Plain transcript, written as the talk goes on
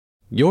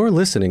You're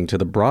listening to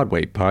the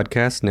Broadway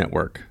Podcast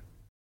Network.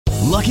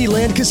 Lucky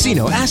Land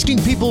Casino,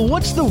 asking people,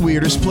 what's the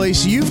weirdest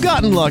place you've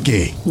gotten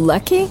lucky?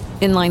 Lucky?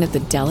 In line at the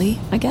deli,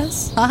 I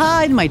guess?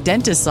 Aha, in my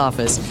dentist's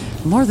office.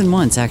 More than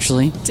once,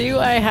 actually. Do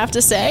I have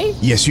to say?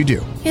 Yes, you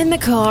do. In the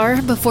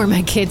car before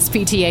my kids'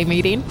 PTA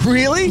meeting.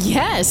 Really?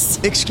 Yes.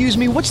 Excuse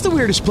me, what's the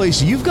weirdest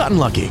place you've gotten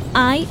lucky?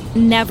 I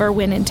never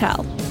win and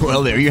tell.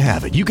 Well, there you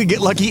have it. You can get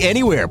lucky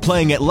anywhere,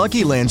 playing at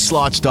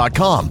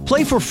LuckyLandSlots.com.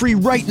 Play for free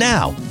right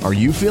now. Are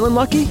you feeling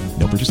lucky?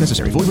 No purchase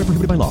necessary. Void where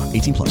prohibited by law.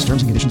 18 plus.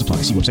 Terms and conditions apply.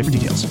 See website for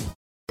details.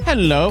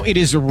 Hello, it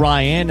is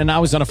Ryan, and I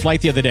was on a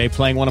flight the other day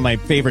playing one of my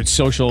favorite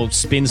social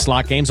spin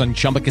slot games on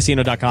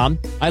ChumbaCasino.com.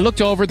 I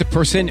looked over at the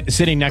person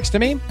sitting next to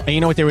me, and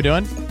you know what they were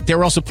doing? They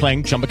were also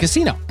playing Chumba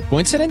Casino.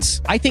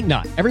 Coincidence? I think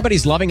not.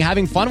 Everybody's loving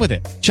having fun with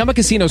it. Chumba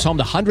Casino is home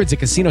to hundreds of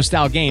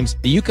casino-style games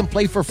that you can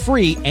play for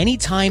free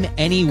anytime,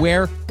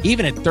 anywhere,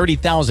 even at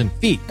 30,000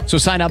 feet. So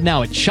sign up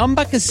now at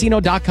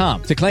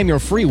ChumbaCasino.com to claim your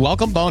free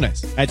welcome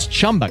bonus. That's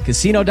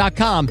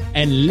ChumbaCasino.com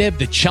and live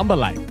the Chumba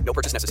life. No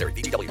purchase necessary.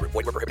 VGW. Void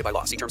where prohibited by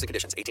law. See terms and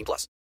conditions. 18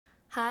 plus.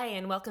 Hi,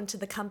 and welcome to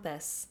The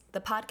Compass,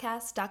 the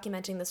podcast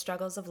documenting the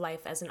struggles of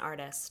life as an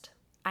artist.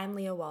 I'm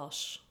Leah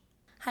Walsh.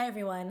 Hi,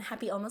 everyone.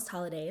 Happy almost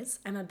holidays.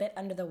 I'm a bit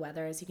under the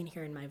weather, as you can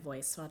hear in my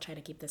voice, so I'll try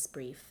to keep this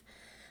brief.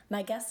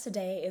 My guest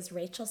today is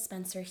Rachel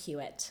Spencer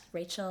Hewitt.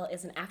 Rachel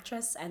is an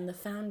actress and the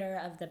founder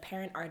of the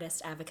Parent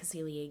Artist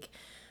Advocacy League.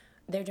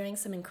 They're doing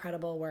some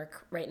incredible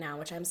work right now,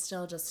 which I'm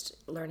still just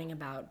learning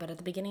about. But at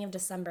the beginning of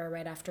December,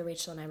 right after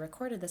Rachel and I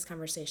recorded this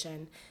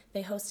conversation,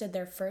 they hosted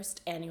their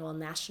first annual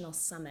national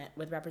summit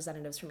with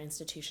representatives from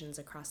institutions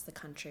across the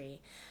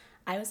country.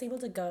 I was able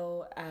to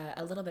go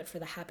a little bit for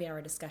the happy hour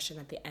discussion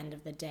at the end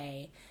of the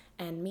day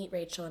and meet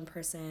Rachel in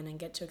person and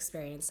get to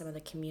experience some of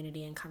the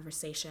community and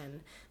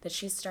conversation that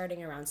she's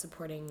starting around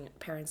supporting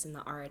parents in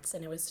the arts,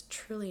 and it was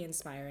truly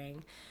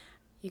inspiring.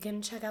 You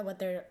can check out what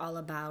they're all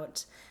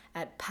about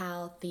at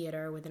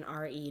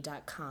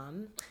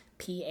paltheatre.com,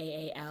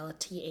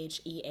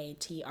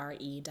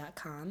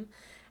 PAALTHEATRE.com,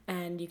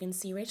 and you can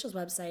see Rachel's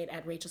website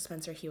at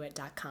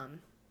rachelspencerhewitt.com.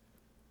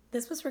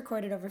 This was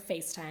recorded over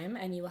FaceTime,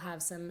 and you will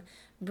have some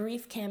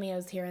brief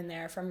cameos here and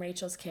there from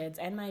Rachel's kids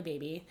and my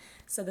baby,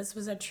 so this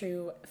was a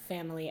true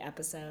family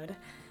episode.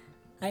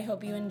 I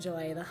hope you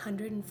enjoy the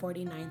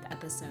 149th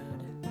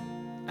episode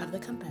of The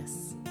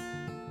Compass.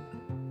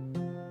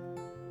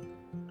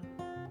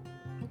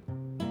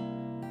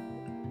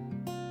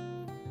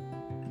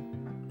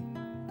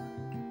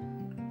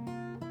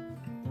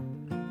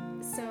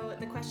 So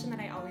the question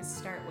that I always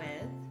start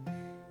with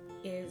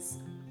is,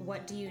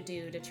 what do you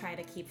do to try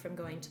to keep from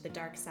going to the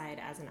dark side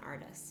as an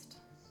artist?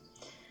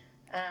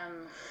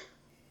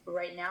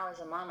 Right now, as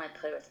a mom, I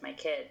play with my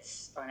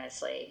kids,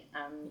 honestly.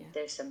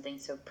 There's something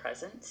so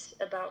present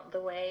about the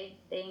way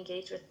they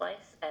engage with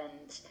life,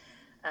 and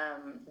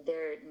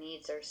their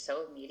needs are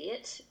so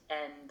immediate,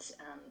 and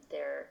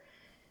their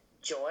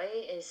joy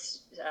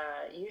is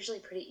usually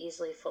pretty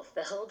easily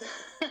fulfilled,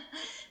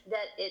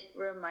 that it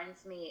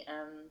reminds me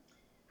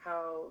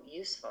how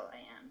useful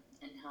I am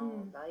and how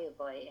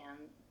valuable I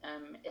am.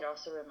 It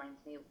also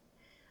reminds me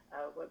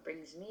what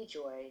brings me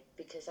joy,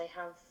 because I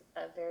have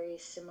a very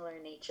similar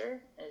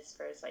nature as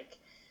far as like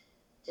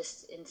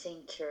just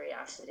insane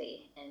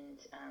curiosity and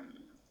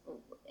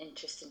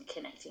interest in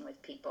connecting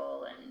with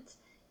people, and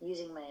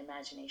using my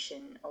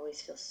imagination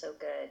always feels so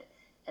good,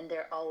 and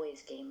they're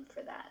always game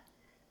for that.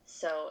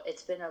 So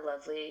it's been a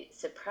lovely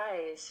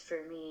surprise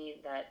for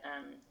me that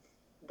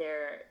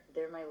they're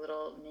my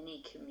little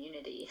mini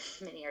community,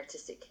 mini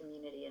artistic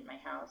community in my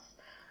house.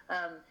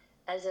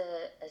 As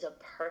a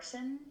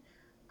person,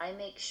 I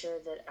make sure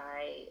that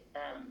I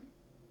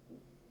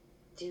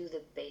do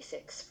the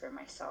basics for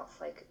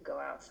myself, like go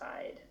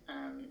outside,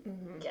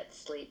 get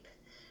sleep.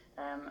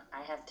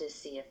 I have to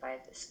see if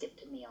I've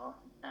skipped a meal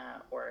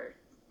or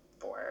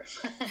 4,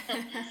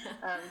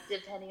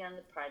 depending on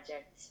the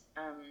project,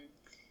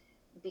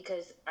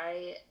 because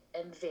I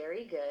am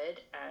very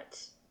good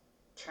at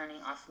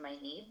turning off my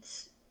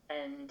needs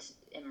and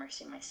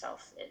immersing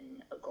myself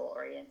in a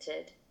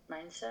goal-oriented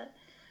mindset.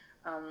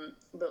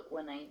 But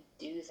when I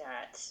do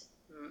that,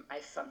 I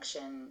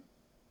function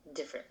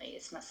differently.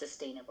 It's not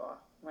sustainable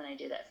when I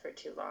do that for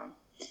too long.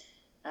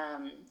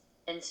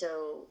 And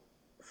so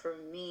for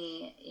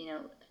me,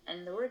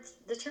 and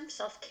the term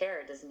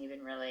self-care doesn't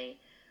even really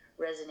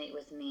resonate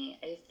with me.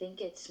 I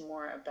think it's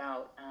more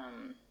about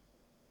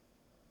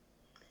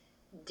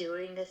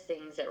doing the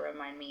things that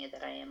remind me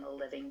that I am a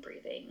living,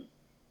 breathing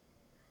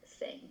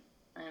thing.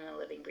 I'm a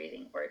living,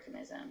 breathing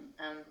organism.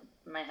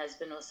 My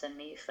husband will send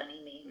me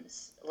funny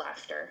memes.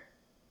 Laughter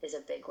is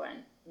a big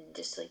one.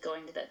 Just like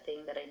going to that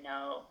thing that I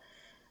know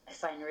I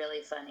find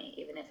really funny,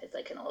 even if it's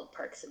like an old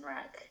Parks and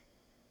Rec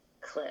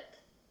clip.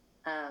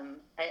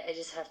 I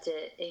just have to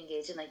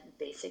engage in like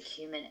basic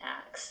human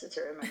acts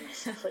to remind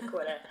myself like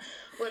what a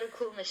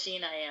cool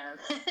machine I am,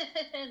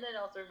 and then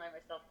also remind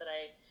myself that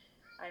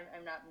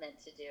I'm not meant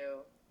to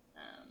do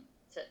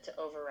to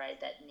override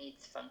that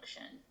needs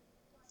function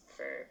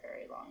for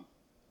very long.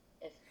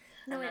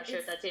 No, I'm not sure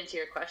if that's answered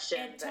your question.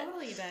 It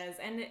totally does.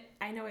 And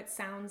I know it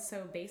sounds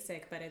so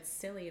basic, but it's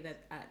silly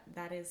that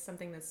that is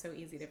something that's so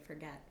easy to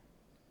forget.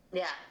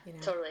 Yeah, you know?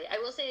 Totally. I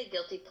will say a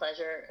guilty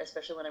pleasure,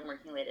 especially when I'm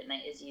working late at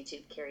night, is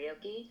YouTube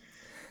karaoke,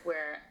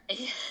 where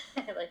I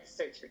like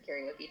search for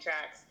karaoke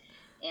tracks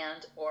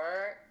and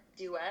or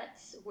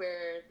duets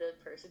where the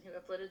person who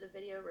uploaded the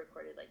video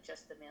recorded like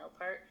just the male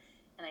part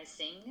and I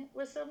sing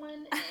with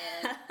someone,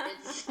 and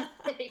it's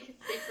like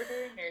super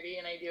nerdy,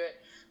 and I do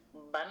it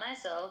by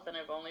myself, and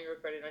I've only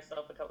recorded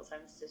myself a couple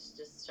times to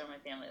just show my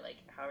family like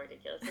how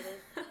ridiculous it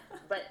is.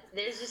 But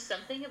there's just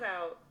something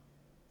about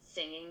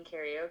singing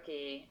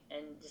karaoke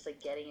and just like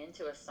getting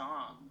into a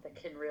song that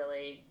can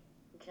really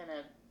kind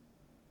of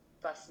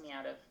bust me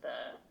out of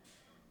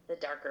the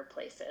darker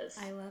places.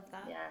 I love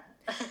that. Yeah.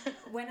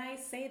 When I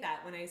say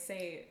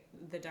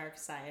the dark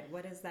side,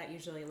 what does that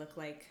usually look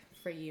like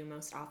for you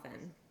most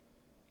often?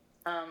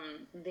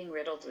 Being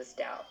riddled with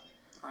doubt,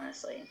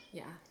 honestly.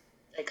 Yeah.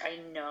 Like I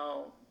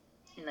know,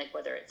 like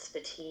whether it's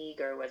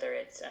fatigue or whether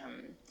it's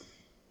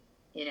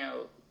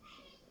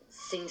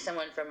seeing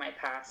someone from my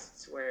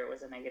past where it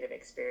was a negative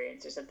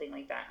experience or something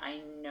like that,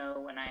 I know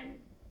when I'm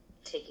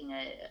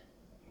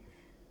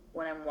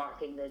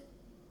walking the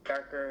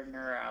darker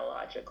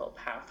neurological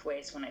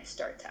pathways, when I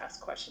start to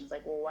ask questions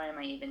like, well, why am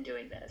I even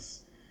doing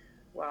this?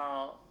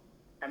 Well,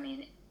 I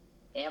mean,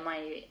 am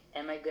I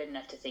good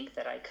enough to think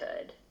that I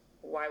could?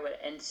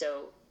 And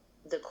so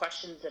the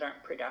questions that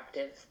aren't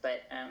productive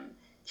but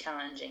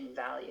challenging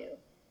value,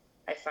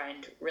 I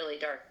find really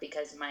dark,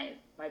 because my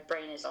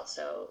brain is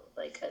also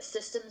like a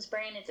systems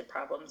brain. It's a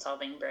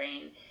problem-solving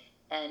brain,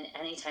 and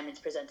anytime it's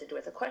presented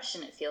with a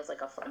question, it feels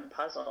like a fun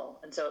puzzle,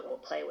 and so it will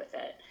play with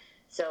it.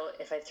 So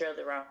if I throw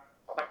the wrong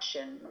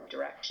question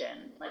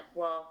direction, like,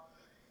 well,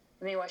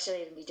 I mean, why should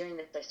I even be doing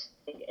this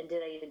thing? And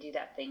did I even do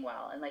that thing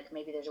well? And like,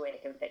 maybe there's a way I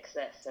can fix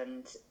this.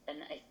 And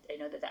I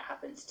know that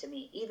happens to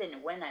me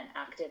even when I'm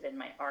active in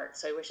my art.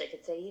 So I wish I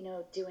could say,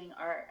 doing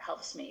art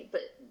helps me,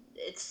 but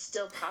it's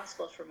still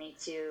possible for me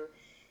to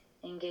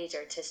engage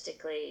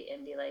artistically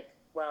and be like,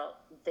 well,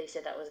 they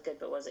said that was good,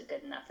 but was it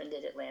good enough? And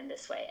did it land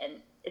this way?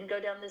 And go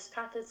down this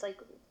path. It's like,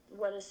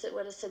 what a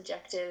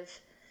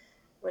subjective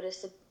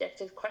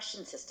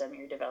question system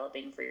you're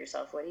developing for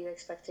yourself. What do you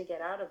expect to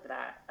get out of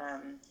that?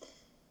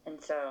 And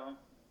so,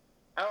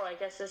 I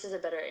guess this is a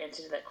better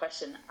answer to that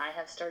question. I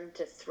have started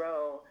to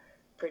throw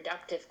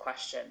productive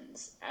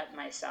questions at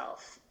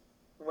myself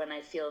when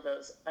I feel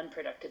those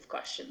unproductive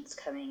questions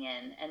coming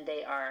in. And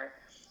they are,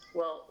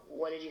 well,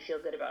 what did you feel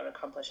good about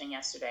accomplishing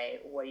yesterday?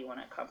 What do you want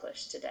to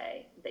accomplish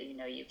today that you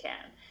know you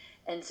can?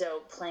 And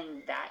so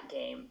playing that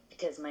game,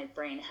 because my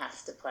brain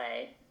has to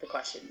play the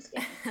questions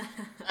game.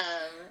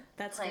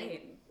 That's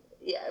great.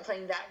 Yeah,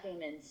 playing that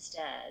game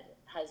instead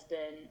has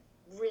been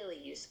really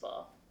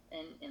useful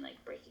in like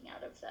breaking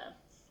out of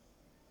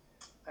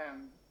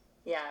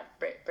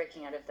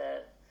breaking out of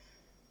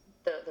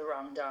the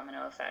wrong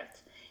domino effect.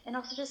 And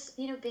also just,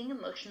 being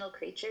emotional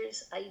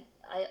creatures,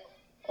 I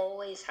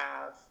always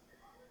have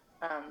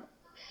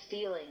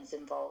feelings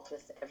involved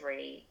with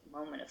every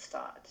moment of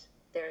thought.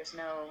 There's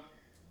no...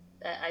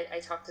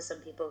 I talk to some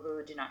people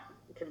who do not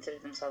consider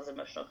themselves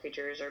emotional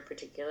creatures or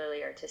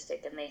particularly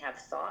artistic, and they have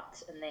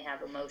thoughts and they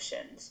have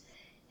emotions.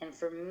 And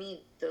for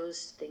me,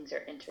 those things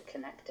are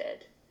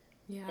interconnected,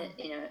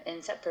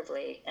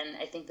 inseparably. And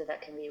I think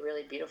that can be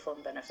really beautiful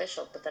and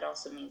beneficial, but that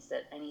also means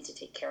that I need to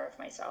take care of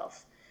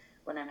myself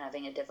when I'm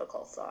having a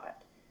difficult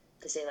thought,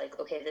 to say like,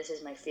 okay, this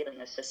is my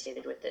feeling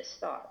associated with this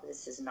thought.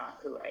 This is not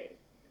who I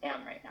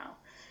am right now.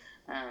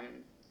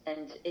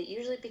 And it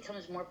usually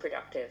becomes more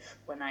productive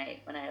when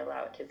I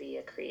allow it to be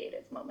a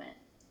creative moment,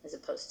 as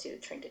opposed to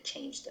trying to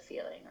change the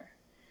feeling or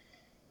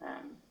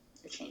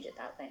change it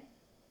that way.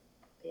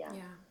 But yeah.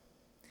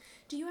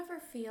 Do you ever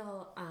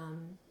feel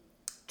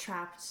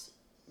trapped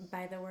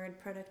by the word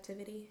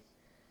productivity?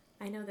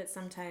 I know that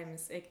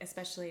sometimes,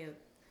 especially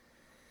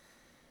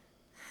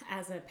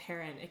as a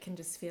parent, it can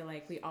just feel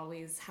like we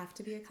always have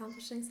to be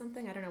accomplishing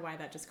something. I don't know why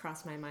that just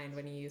crossed my mind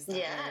when you used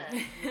that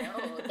word.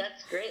 No,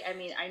 that's great. I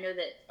mean, I know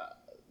that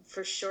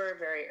for sure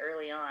very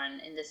early on,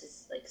 and this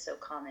is like so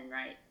common,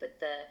 right? But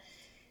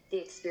the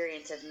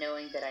experience of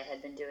knowing that I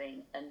had been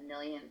doing a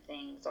million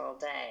things all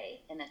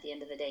day, and at the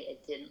end of the day,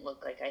 it didn't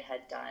look like I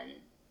had done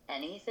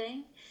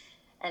anything.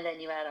 And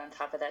then you add on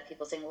top of that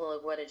people saying, well,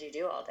 what did you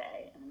do all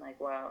day? And I'm like,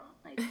 well,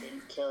 I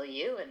didn't kill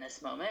you in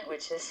this moment,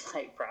 which is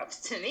like props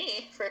to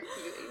me for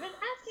you even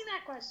asking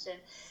that question.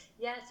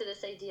 Yeah, so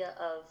this idea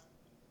of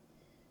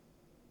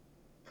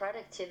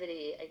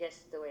productivity, I guess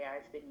the way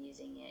I've been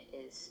using it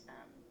is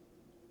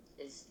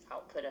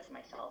output of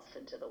myself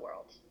into the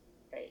world,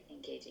 right?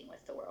 Engaging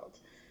with the world.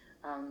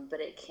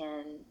 But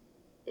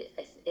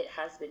it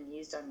has been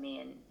used on me,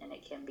 and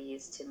it can be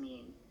used to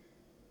mean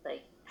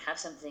like have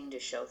something to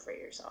show for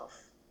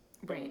yourself.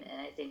 Right. And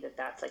I think that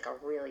that's like a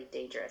really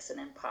dangerous and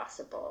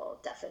impossible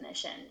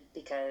definition,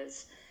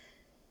 because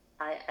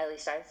at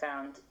least I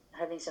found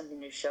having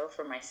something to show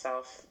for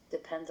myself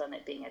depends on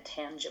it being a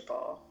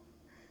tangible,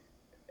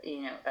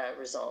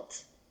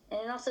 result.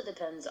 And it also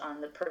depends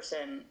on the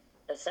person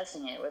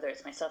assessing it, whether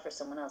it's myself or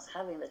someone else,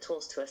 having the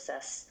tools to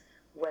assess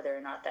whether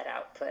or not that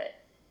output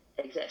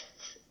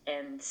exists.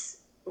 And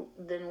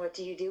then what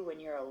do you do when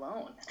you're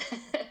alone?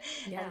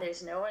 Yeah. And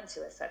there's no one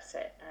to assess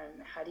it.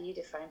 How do you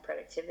define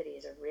productivity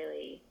is a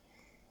really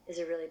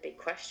big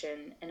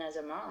question. And as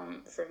a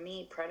mom, for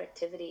me,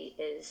 productivity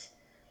is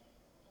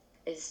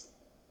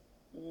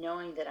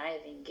knowing that I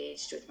have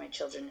engaged with my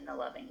children in a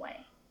loving way.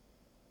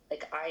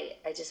 Like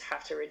I just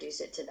have to reduce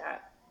it to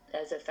that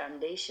as a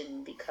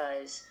foundation,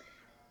 because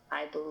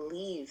I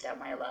believe that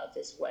my love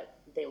is what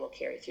they will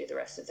carry through the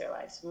rest of their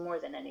lives more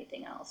than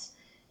anything else.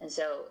 And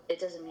so it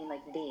doesn't mean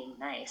like being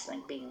nice,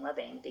 like being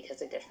loving,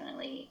 because I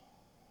definitely,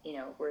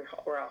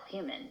 we're all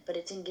human, but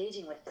it's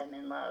engaging with them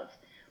in love,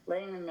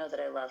 letting them know that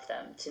I love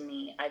them. To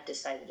me, I've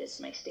decided is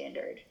my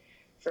standard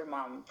for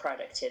mom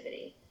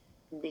productivity,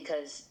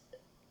 because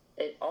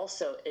it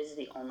also is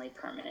the only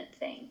permanent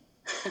thing.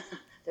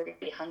 They're going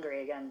to be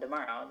hungry again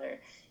tomorrow. They're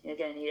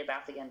going to need a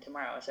bath again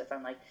tomorrow. So if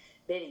I'm like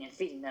bathing and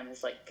feeding them,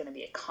 is like going to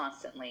be a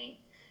constantly,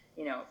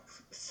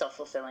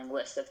 self-fulfilling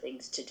list of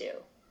things to do.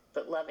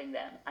 But loving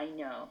them, I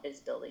know, is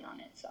building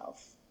on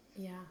itself.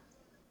 Yeah.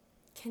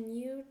 Can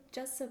you,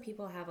 just so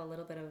people have a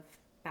little bit of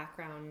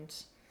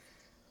background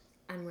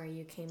on where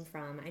you came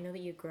from, I know that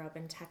you grew up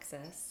in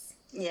Texas.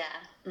 Yeah.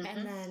 Mm-hmm.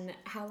 And then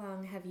how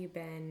long have you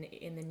been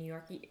in the New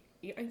York?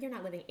 You're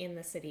not living in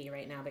the city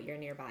right now, but you're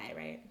nearby,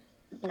 right?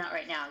 Not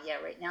right now.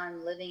 Yeah, right now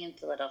I'm living in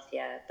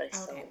Philadelphia, but I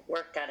still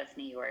work out of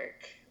New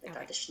York,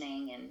 got the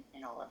schning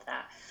and all of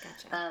that.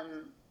 Gotcha.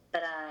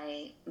 But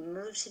I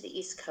moved to the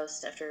East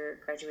Coast after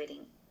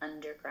graduating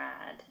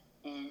undergrad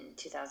in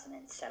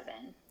 2007.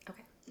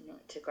 Okay.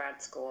 Went to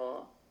grad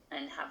school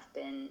and have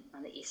been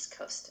on the East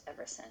Coast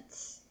ever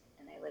since.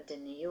 And I lived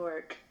in New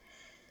York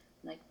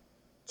like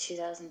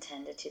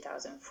 2010 to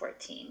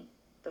 2014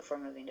 before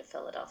moving to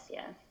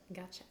Philadelphia.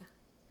 Gotcha.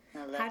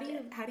 How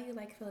do you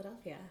like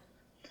Philadelphia?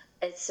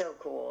 It's so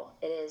cool.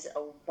 It is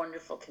a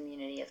wonderful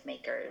community of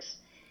makers,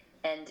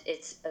 and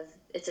it's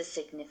a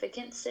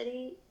significant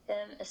city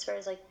as far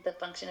as like the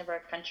function of our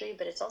country,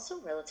 but it's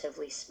also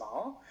relatively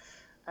small.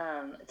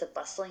 It's a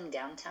bustling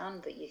downtown,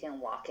 but you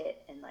can walk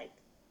it in like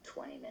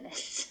 20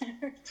 minutes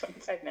or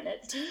 25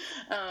 minutes.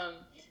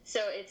 So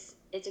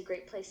it's a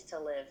great place to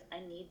live. I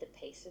need the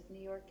pace of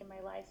New York in my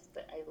life,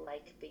 but I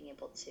like being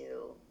able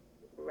to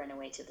run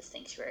away to the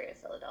sanctuary of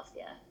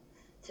Philadelphia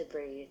to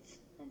breathe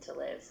and to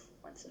live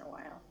once in a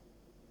while.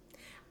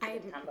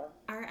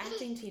 Our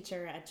acting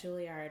teacher at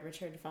Juilliard,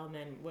 Richard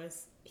Feldman,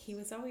 was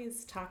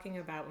always talking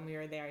about when we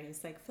were there. He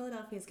was like,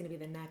 Philadelphia is going to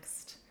be the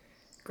next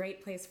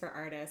great place for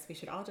artists. We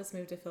should all just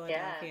move to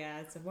Philadelphia. Yeah.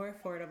 It's more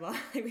affordable.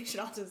 We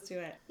should all just do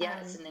it. Yeah,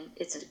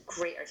 it's a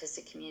great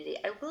artistic community.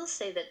 I will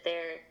say that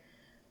there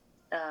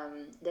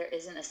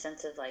isn't a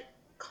sense of like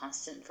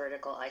constant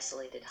vertical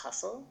isolated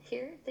hustle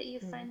here that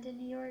you find in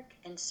New York,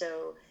 and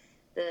so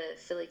the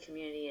Philly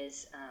community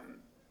is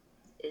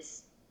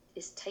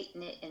tight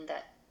knit in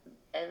that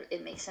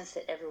it makes sense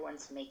that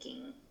everyone's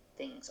making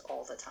things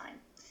all the time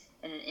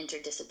in an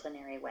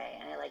interdisciplinary way,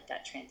 and I like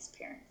that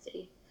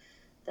transparency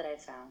that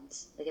I've found.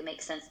 Like, it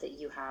makes sense that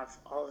you have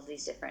all of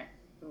these different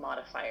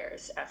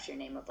modifiers after your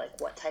name of like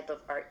what type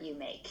of art you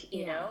make,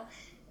 you know?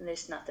 And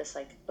there's not this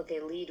like, okay,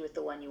 lead with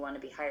the one you want to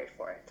be hired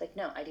for. It's like,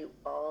 no, I do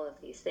all of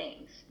these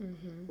things,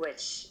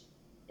 which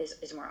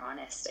is more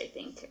honest, I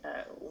think,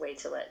 way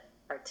to let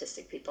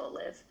artistic people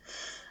live.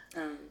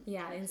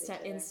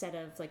 Instead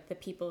of like the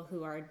people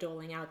who are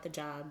doling out the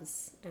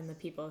jobs and the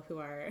people who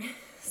are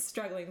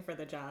struggling for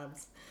the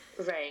jobs.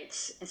 Right.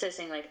 Instead of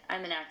saying like,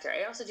 I'm an actor.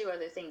 I also do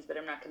other things, but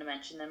I'm not going to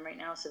mention them right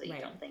now so that you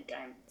don't think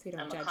I'm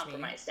a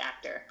compromised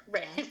actor.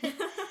 Right. Yeah.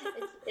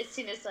 it's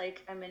seen as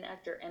like, I'm an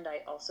actor and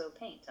I also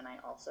paint and I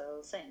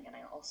also sing and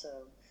I also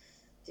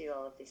do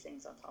all of these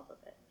things on top of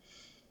it.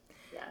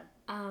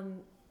 Yeah.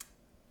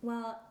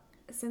 Well,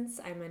 since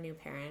I'm a new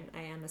parent,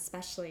 I am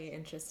especially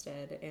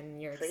interested in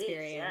your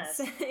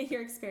experience,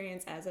 your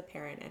experience as a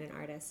parent and an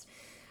artist.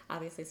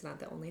 Obviously, it's not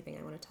the only thing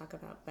I want to talk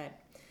about, but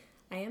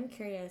I am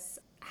curious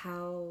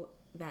how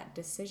that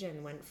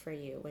decision went for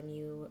you when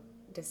you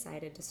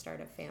decided to start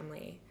a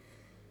family.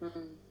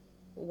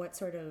 What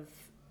sort of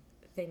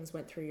things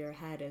went through your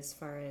head as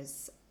far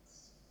as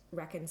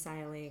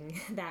reconciling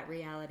that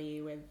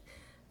reality with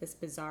this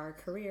bizarre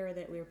career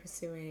that we were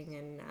pursuing,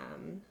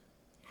 and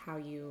how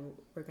you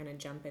were going to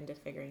jump into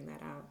figuring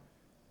that out?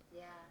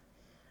 Yeah.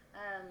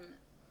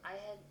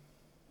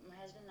 My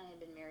husband and I had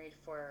been married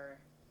for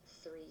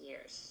 3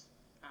 years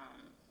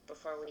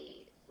before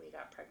we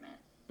got pregnant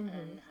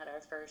and had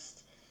our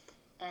first.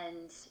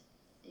 And,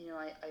 you know,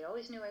 I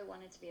always knew I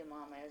wanted to be a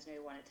mom. I always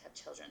knew I wanted to have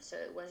children. So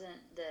it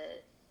wasn't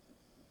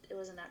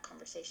that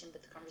conversation,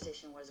 but the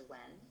conversation was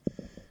when.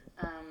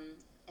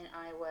 And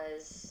I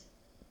was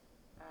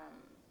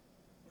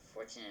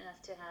fortunate enough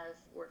to have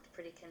worked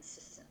pretty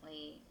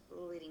consistently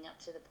leading up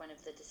to the point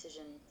of the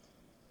decision,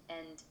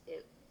 and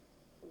it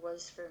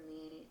was for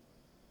me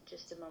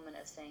just a moment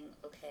of saying,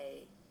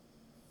 okay,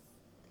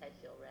 I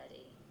feel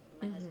ready.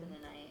 My husband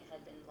and I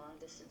had been long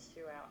distance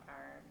throughout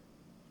our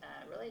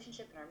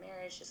relationship and our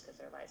marriage, just because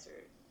our lives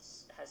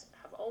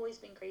have always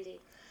been crazy.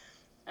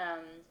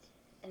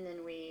 And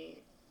then we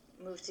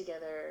moved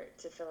together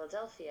to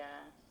Philadelphia,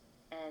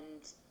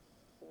 and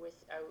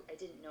I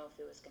didn't know if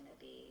it was going to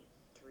be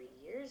 3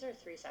 years or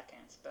 3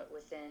 seconds, but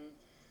within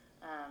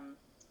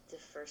the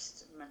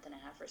first month and a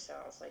half or so,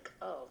 I was like,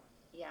 oh,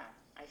 yeah,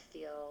 I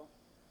feel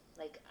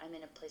like I'm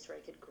in a place where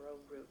I could grow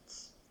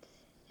roots.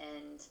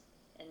 And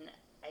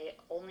I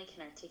only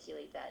can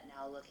articulate that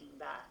now looking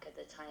back. At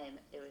the time,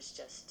 it was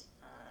just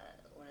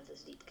one of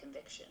those deep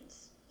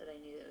convictions that I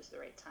knew it was the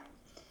right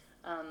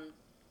time.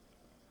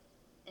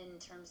 In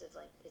terms of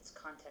like its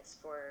context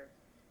for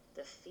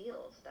the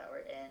field that we're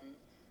in,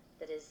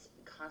 that is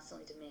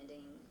constantly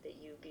demanding that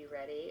you be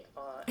ready at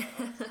all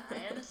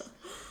times.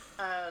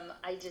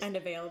 And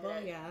available,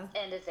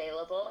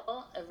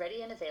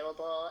 ready and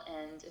available,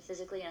 and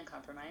physically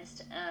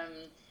uncompromised.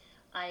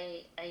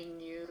 I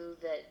knew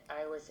that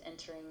I was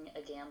entering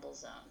a gamble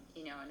zone,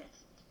 and it's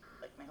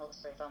like my whole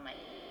story fell my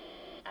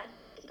head,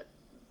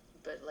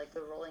 but like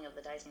the rolling of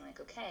the dice, I'm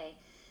like, okay,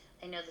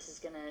 I know this is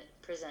going to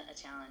present a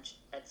challenge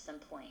at some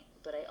point,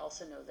 but I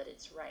also know that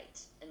it's right.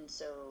 And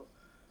so,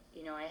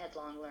 I had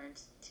long learned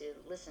to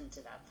listen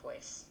to that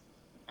voice.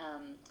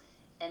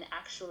 And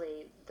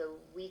actually, the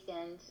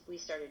weekend we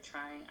started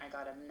trying, I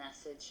got a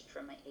message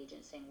from my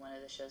agent saying one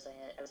of the shows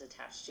I was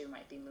attached to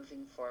might be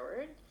moving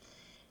forward,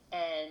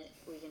 and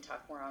we can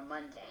talk more on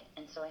Monday.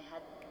 And so I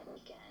had the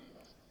weekend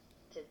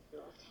to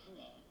build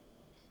hanging.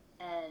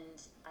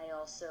 And I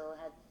also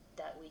had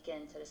that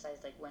weekend to decide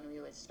like when we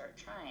would start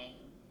trying.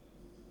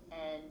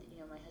 And,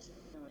 my husband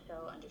was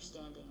so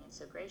understanding and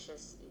so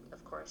gracious.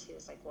 Of course, he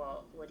was like,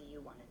 well, what do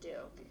you want to do?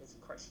 Because,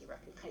 of course, he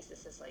recognized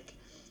this as, like,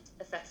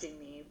 affecting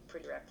me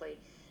pretty directly.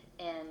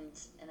 And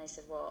I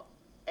said, well,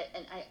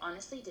 and I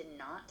honestly did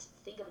not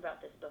think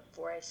about this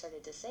before I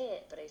started to say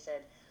it, but I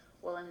said,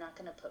 well, I'm not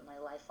going to put my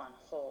life on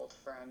hold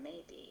for a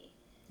maybe.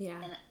 Yeah.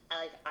 And,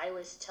 I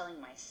was telling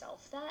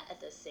myself that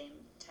at the same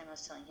time I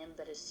was telling him,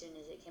 but as soon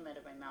as it came out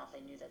of my mouth, I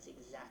knew that's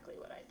exactly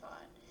what I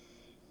thought.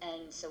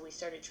 And so we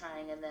started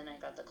trying, and then I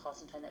got the call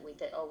sometime that week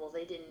that, oh, well,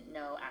 they didn't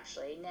know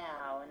actually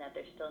now, and that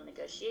there's still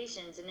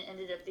negotiations, and it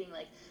ended up being,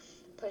 like,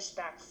 pushed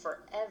back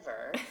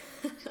forever.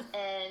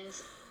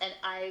 and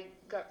I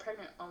got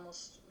pregnant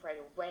almost right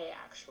away,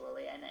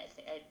 actually, and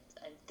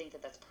I think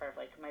that that's part of,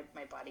 like,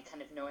 my body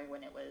kind of knowing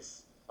when it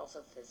was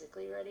also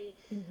physically ready.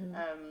 Mm-hmm.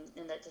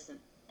 And that doesn't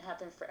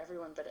happen for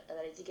everyone, but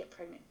I did get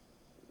pregnant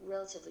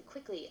relatively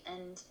quickly,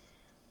 and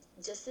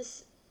just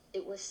this,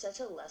 it was such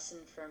a lesson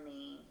for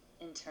me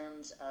in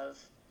terms of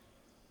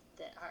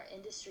that our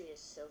industry is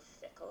so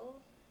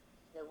fickle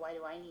that why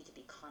do I need to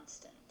be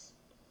constant?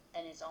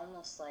 And it's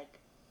almost like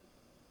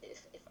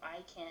if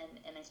I can,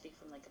 and I speak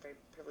from like a very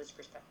privileged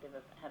perspective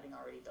of having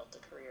already built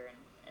a career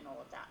and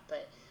all of that,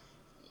 but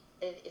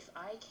if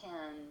I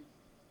can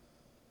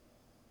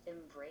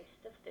embrace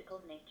the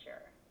fickle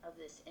nature of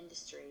this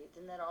industry,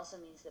 then that also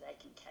means that I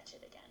can catch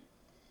it again.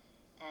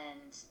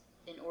 And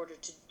in order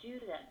to do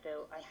that,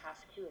 though, I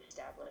have to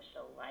establish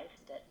a life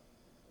that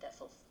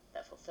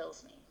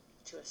fulfills me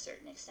to a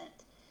certain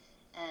extent,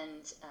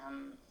 and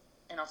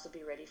also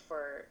be ready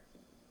for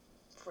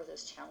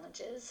those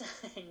challenges.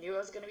 I knew I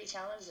was going to be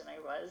challenged, and I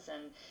was,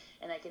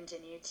 and I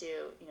continue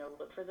to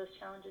look for those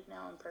challenges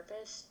now on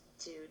purpose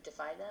to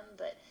defy them.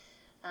 But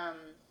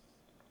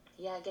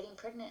getting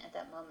pregnant at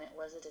that moment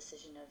was a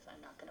decision of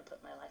I'm not going to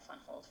put my life on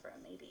hold for a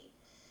maybe,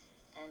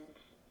 and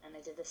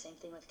I did the same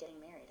thing with getting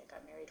married. I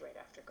got married right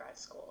after grad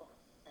school,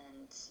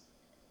 and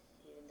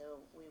even though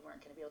we weren't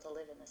going to be able to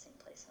live in the same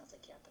place, I was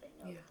like, but I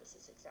know that this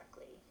is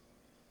exactly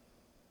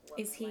what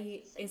is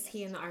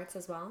he in the arts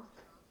as well?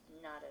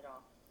 Not at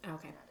all.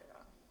 Okay. Not at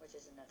all, which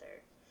is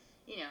another,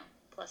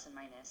 plus and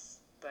minus,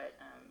 but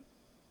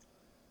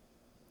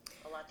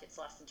a lot gets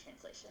lost in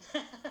translation.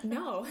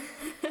 No.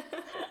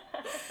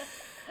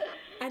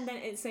 And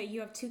then, so you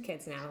have 2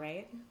 kids now,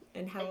 right?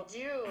 And I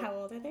do. How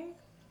old are they?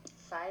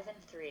 5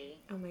 and 3.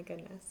 Oh my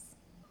goodness.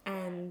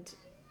 And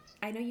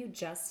I know you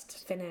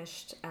just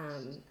finished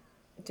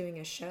doing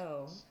a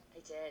show. I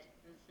did.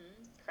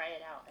 Cry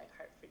It Out at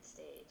Hartford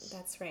Stage.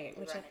 That's right.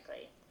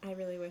 Ironically. Which I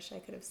really wish I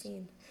could have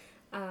seen.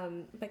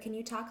 But can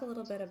you talk a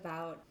little bit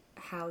about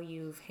how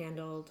you've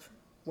handled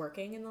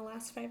working in the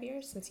last 5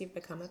 years since you've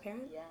become a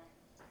parent?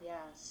 Yeah.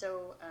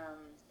 So,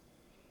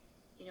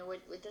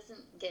 what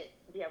doesn't get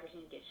the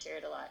opportunity to get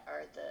shared a lot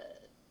are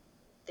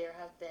there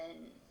have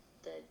been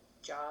the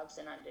jobs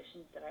and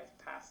auditions that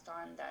I've passed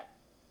on that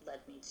led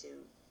me to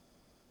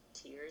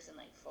tears and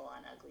like full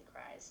on ugly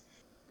cries.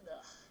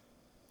 Ugh.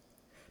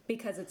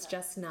 Because it's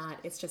just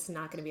not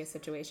going to be a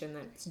situation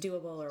that's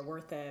doable or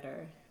worth it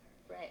or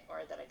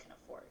that I can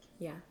afford.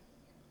 Yeah.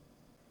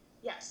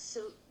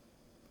 So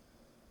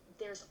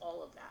there's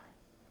all of that.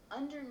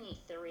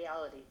 Underneath the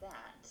reality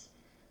that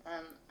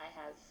I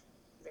have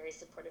very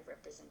supportive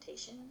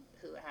representation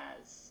who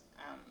has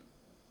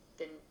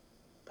been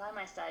by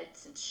my side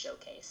since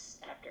Showcase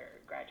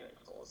after graduate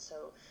school,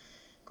 so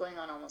going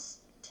on almost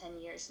 10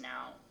 years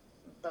now,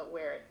 but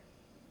where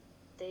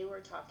they were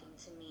talking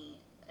to me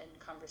in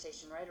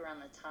conversation right around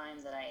the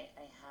time that I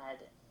had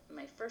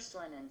my first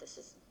one, and this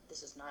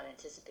is not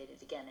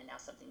anticipated again, and now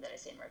something that I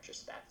say in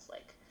retrospect,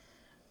 like,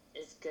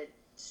 is good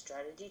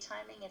strategy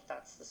timing if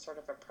that's the sort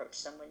of approach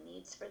someone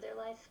needs for their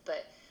life.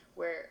 But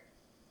where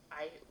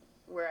I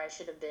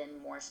should have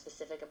been more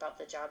specific about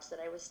the jobs that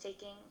I was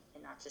taking,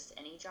 and not just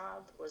any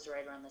job, was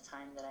right around the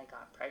time that I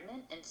got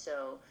pregnant. And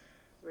so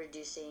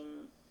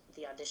reducing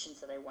the auditions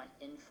that I went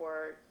in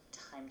for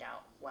timed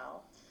out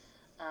well.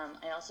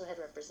 I also had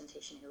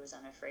representation who was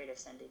unafraid of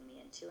sending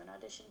me into an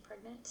audition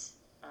pregnant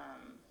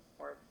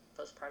or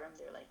postpartum.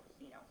 They're like,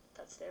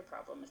 that's their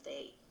problem if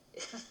they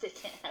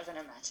can't have an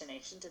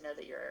imagination to know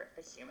that you're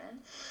a human.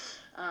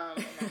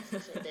 And that's the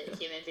shit that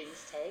human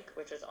beings take,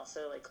 which was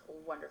also like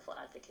wonderful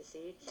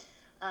advocacy.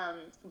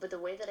 But the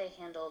way that I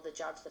handle the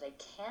jobs that I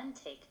can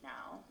take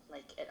now,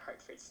 like at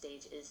Hartford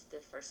Stage, is the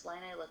first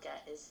line I look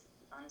at is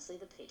honestly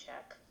the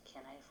paycheck.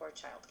 Can I afford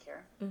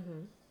childcare?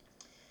 Mm-hmm.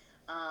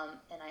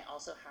 And I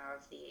also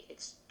have the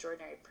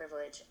extraordinary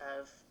privilege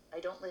of, I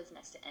don't live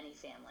next to any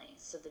family,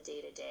 so the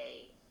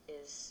day-to-day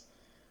is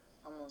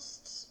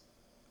almost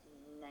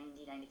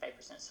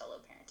 90-95% solo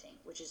parenting,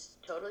 which is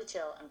totally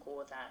chill. I'm cool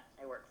with that.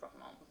 I work from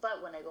home.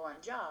 But when I go on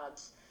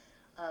jobs,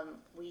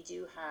 we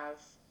do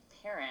have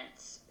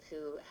parents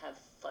who have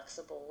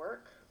flexible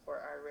work or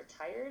are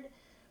retired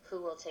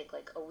who will take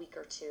like a week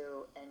or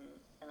two and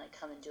like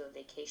come and do a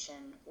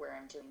vacation where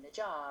I'm doing the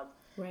job,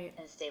 right,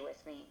 and stay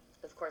with me.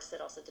 Of course,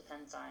 that also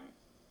depends on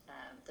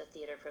the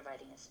theater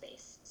providing a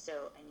space.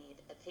 So I need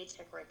a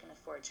paycheck where I can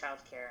afford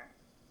childcare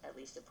at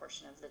least a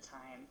portion of the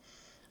time,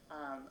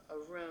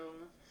 a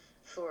room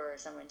for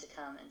someone to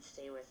come and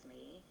stay with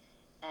me.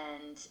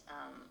 And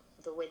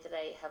the way that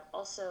I have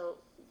also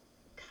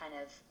kind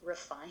of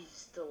refined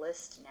the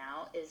list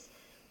now is,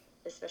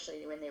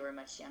 especially when they were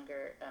much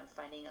younger,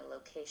 finding a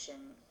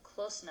location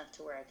close enough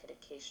to where I could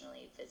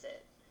occasionally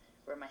visit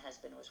where my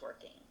husband was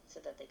working so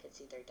that they could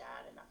see their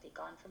dad and not be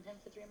gone from him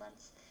for 3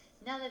 months.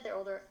 Now that they're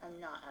older, I'm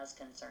not as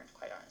concerned,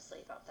 quite honestly,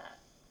 about that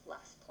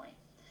last point.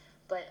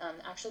 But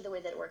actually the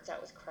way that it worked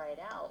out with Cried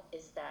Out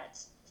is that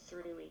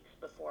 3 weeks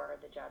before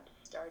the job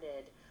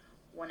started,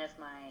 one of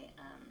my,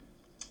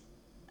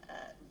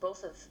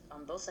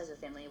 on both sides of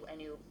the family, I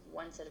knew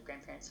one set of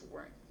grandparents who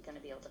weren't going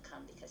to be able to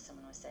come because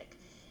someone was sick.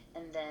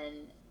 And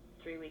then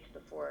 3 weeks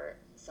before,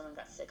 someone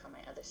got sick on my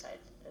other side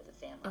of the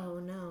family. Oh,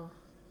 no.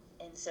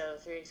 And so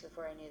 3 weeks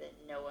before, I knew that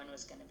no one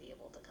was going to be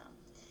able to come.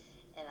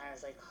 And I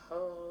was like,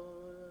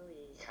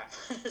 holy crap.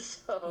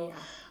 So yeah.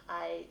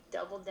 I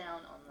doubled down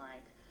on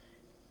like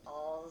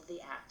all the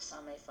apps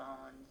on my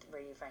phone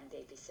where you find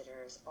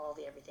babysitters, all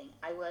the everything.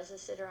 I was a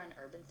sitter on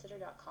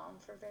urbansitter.com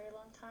for a very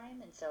long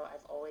time. And so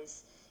I've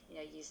always,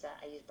 used that.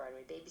 I use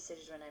Broadway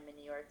babysitters when I'm in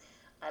New York.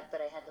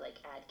 But I had to like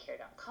add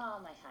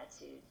care.com. I had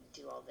to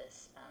do all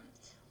this,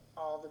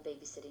 all the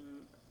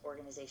babysitting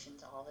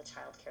organizations, all the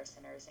child care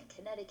centers in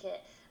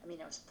Connecticut. I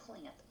mean, I was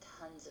pulling up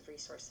tons of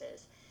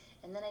resources.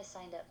 And then I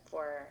signed up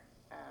for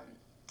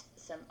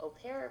some au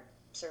pair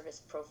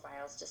service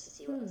profiles just to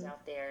see what was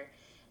out there,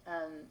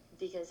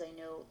 because I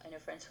know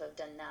friends who have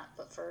done that.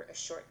 But for a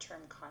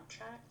short-term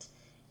contract,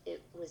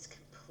 it was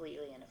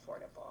completely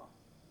unaffordable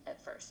at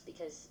first,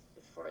 because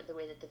for the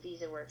way that the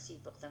visa works, you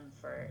book them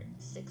for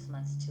 6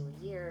 months to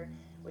a year,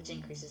 which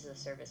increases the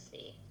service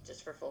fee,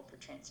 just for full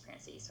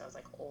transparency. So I was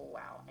like, oh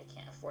wow, I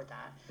can't afford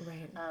that.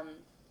 Right.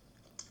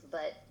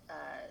 But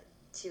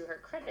to her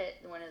credit,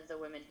 one of the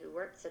women who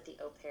works at the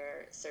au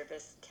pair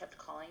service kept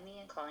calling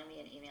me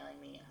and emailing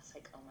me. And I was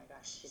like, oh my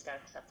gosh, she's got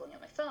to stop blowing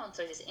up my phone.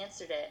 So I just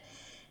answered it.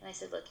 And I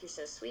said, look, you're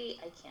so sweet.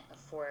 I can't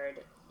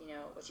afford,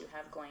 what you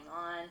have going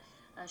on.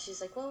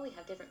 She's like, well, we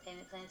have different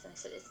payment plans. And I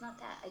said, it's not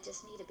that. I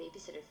just need a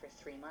babysitter for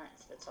 3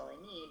 months. That's all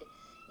I need.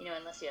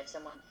 Unless you have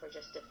someone for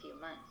just a few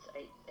months,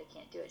 I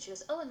can't do it. She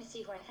goes, oh, let me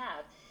see who I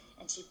have.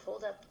 And she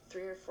pulled up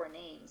 3 or 4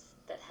 names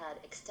that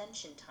had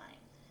extension time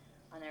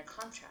on their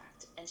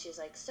contract. And she was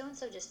like,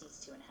 so-and-so just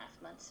needs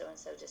 2.5 months.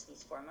 So-and-so just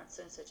needs 4 months.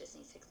 So-and-so just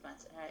needs 6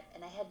 months.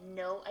 And I had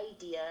no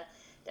idea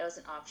that was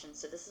an option.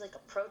 So this is like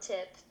a pro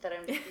tip that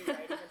I'm going to be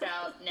writing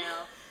about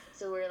now.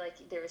 So we're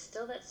like, there was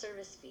still that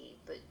service fee,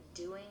 but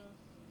doing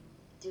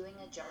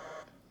a job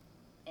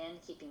and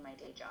keeping my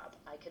day job,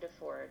 I could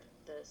afford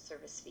the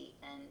service fee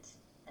and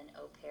an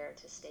au pair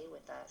to stay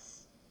with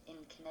us in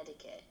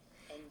Connecticut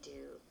and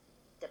do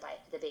the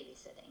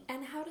babysitting.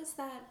 And how does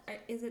that,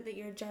 is it that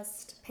you're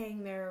just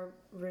paying their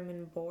room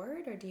and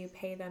board, or do you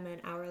pay them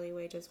an hourly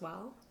wage as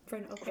well for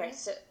an au pair? Right,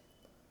 so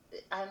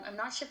I'm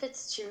not sure if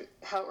it's true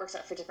how it works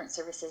out for different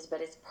services,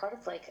 but it's part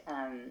of like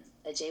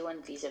a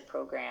J1 visa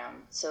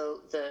program.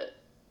 So the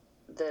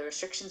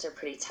restrictions are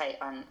pretty tight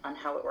on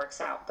how it works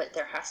out, but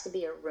there has to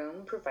be a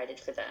room provided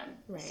for them,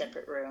 right. A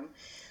separate room.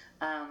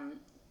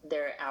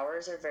 Their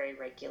hours are very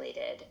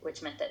regulated,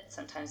 which meant that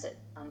sometimes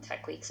on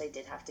tech weeks I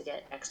did have to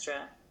get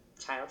extra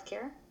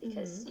childcare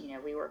because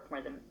we work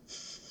more than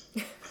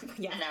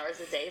 10 hours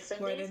a day some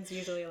days. More than's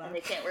usually allowed. And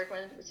they can't work more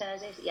than 10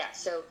 hours a day. Yeah,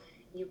 so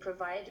you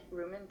provide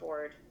room and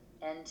board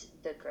and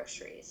the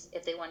groceries.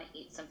 If they want to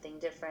eat something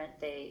different,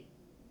 they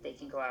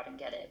can go out and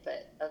get it.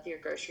 But of your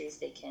groceries,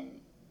 they can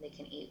they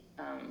can eat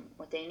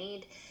what they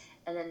need,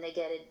 and then they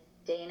get a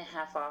day and a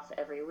half off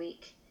every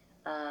week,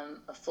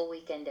 a full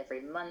weekend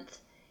every month,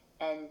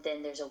 and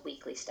then there's a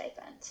weekly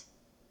stipend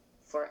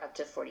for up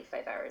to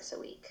 45 hours a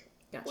week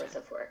worth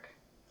of work,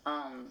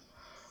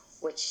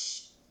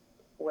 which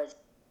was,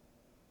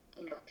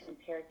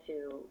 compared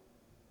to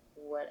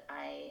what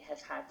I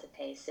have had to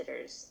pay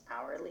sitters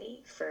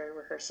hourly for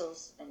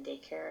rehearsals and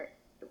daycare,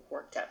 it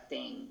worked out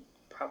being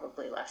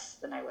probably less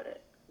than I would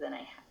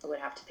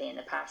have to pay in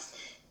the past.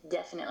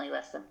 Definitely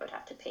less than I would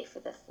have to pay for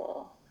the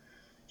full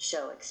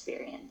show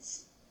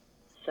experience.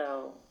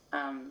 So,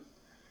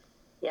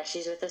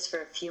 she's with us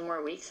for a few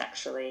more weeks,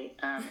 actually,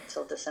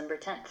 till December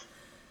 10th.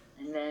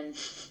 And then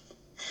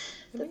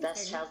the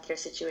best childcare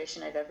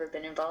situation I've ever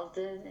been involved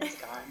in is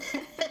gone.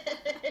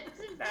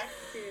 It's back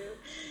to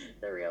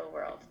the real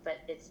world. But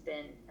it's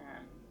been,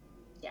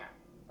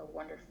 a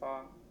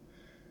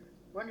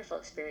wonderful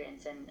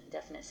experience, and a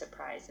definite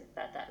surprise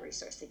that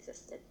resource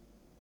existed.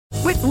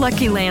 With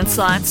Lucky Land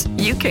Slots,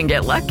 you can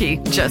get lucky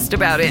just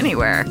about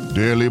anywhere.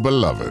 Dearly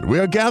beloved, we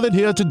are gathered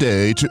here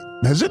today to...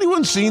 Has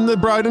anyone seen the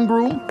bride and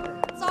groom?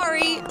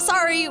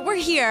 Sorry, we're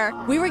here.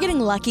 We were getting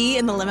lucky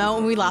in the limo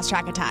and we lost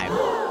track of time.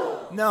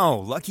 No,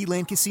 Lucky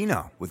Land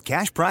Casino, with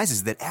cash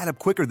prizes that add up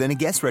quicker than a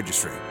guest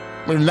registry.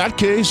 In that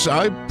case,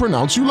 I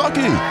pronounce you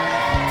lucky.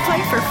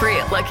 Play for free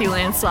at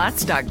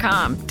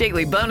LuckyLandSlots.com.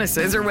 Daily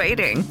bonuses are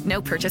waiting.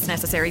 No purchase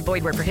necessary.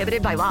 Void where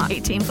prohibited by law.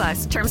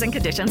 18+. Terms and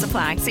conditions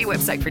apply. See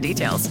website for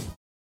details.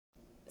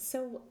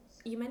 So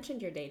you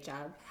mentioned your day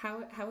job.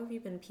 How have you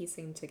been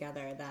piecing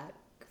together that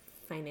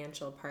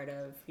financial part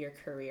of your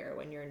career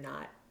when you're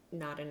not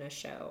in a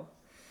show?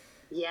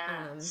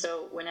 Yeah.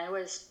 So when I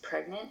was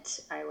pregnant,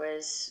 I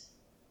was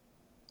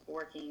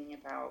working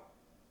about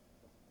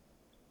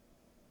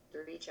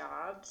 3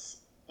 jobs,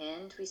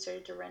 and we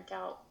started to rent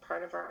out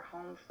part of our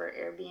home for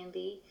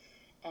Airbnb.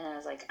 And I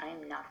was like,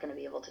 I'm not going to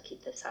be able to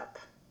keep this up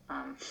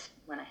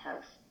when I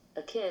have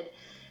a kid.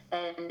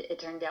 And it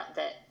turned out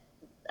that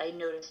I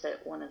noticed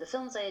that one of the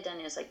films I had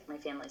done is like my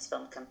family's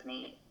film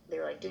company. They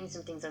were like doing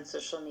some things on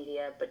social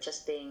media, but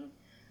just being,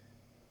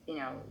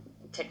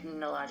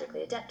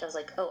 technologically adept. I was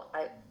like, oh,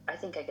 I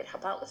think I could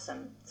help out with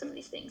some of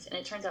these things. And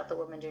it turns out the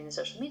woman doing the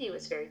social media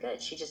was very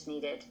good. She just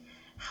needed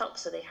help.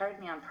 So they hired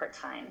me on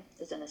part-time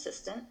as an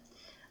assistant.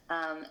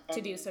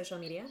 To do social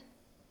media?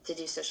 To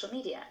do social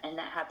media. And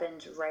that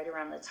happened right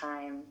around the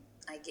time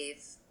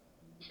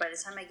by the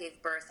time I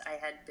gave birth, I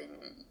had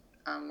been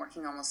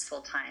working almost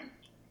full-time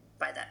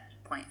by that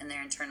point in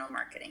their internal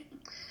marketing.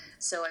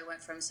 So I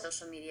went from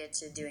social media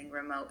to doing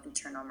remote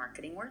internal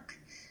marketing work.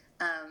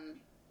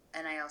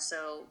 And I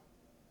also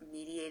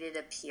mediated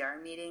a PR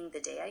meeting the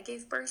day I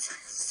gave birth.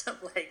 So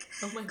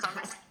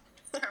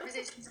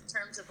conversations in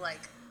terms of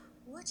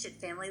what should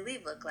family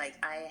leave look like?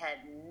 I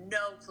had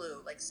no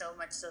clue, so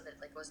much so that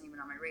it wasn't even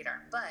on my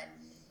radar. But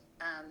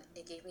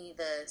it gave me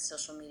the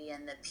social media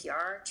and the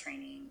PR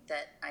training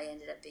that I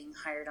ended up being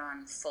hired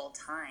on full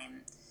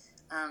time.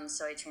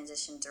 So I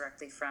transitioned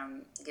directly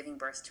from giving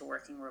birth to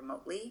working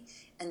remotely.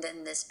 And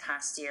then this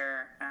past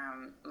year,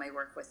 my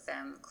work with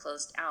them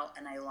closed out,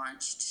 and I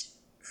launched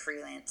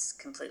freelance,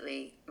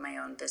 completely my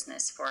own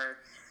business for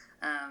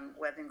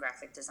web and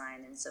graphic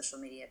design and social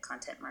media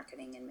content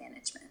marketing and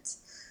management.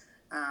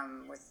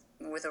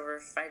 With over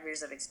 5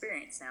 years of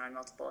experience now in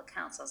multiple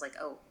accounts, I was like,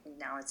 oh,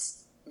 now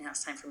it's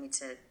time for me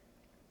to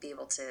be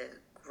able to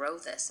grow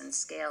this and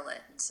scale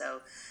it. And so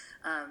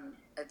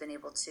I've been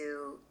able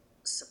to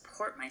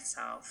support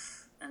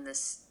myself and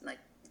this,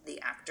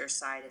 the actor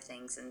side of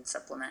things, and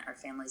supplement our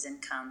family's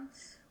income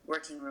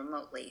working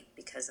remotely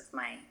because of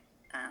my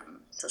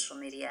social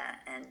media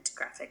and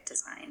graphic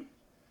design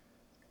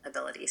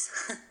abilities.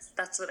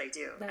 That's what I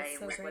do. That's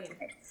so great.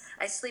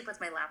 I sleep with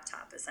my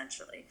laptop,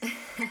 essentially.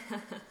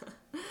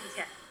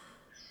 Yeah.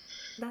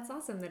 That's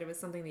awesome that it was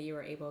something that you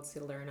were able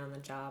to learn on the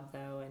job,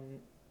 though, and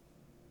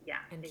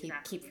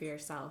keep for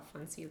yourself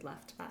once you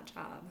left that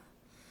job.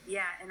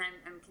 Yeah, and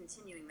I'm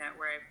continuing that,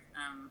 where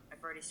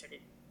I've already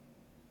started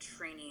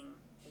training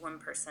one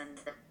person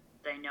that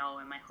I know,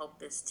 and my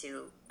hope is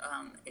to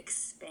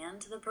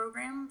expand the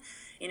program,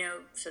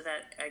 so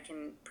that I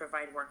can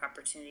provide work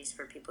opportunities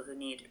for people who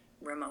need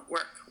remote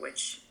work,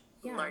 which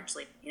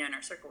largely, in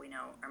our circle, we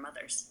know are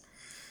mothers.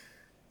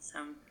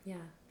 So yeah,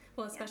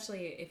 well,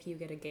 especially if you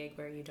get a gig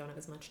where you don't have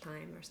as much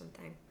time or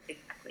something.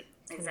 Exactly,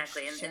 and that's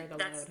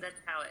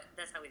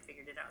how we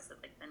figured it out. So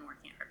then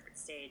working at Hartford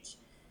Stage,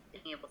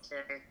 being able to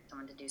hire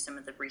someone to do some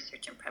of the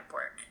research and prep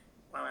work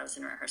while I was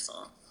in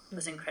rehearsal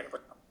was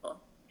incredibly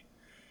helpful.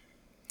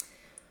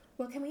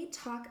 Well, can we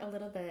talk a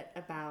little bit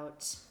about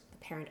the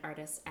Parent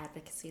Artist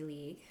Advocacy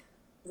League?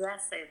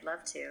 Yes, I'd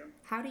love to.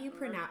 How do you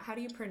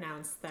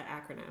pronounce the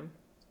acronym?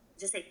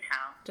 Just say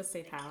PAL. Just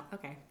say PAL.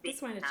 Okay.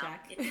 Just wanted to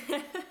check.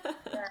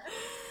 Yeah,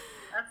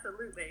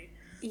 absolutely.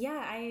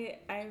 Yeah,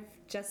 I've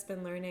just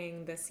been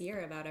learning this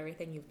year about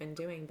everything you've been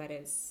doing, but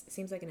it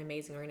seems like an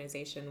amazing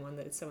organization, one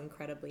that is so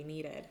incredibly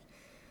needed.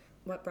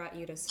 What brought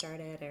you to start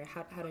it, or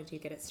how did you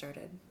get it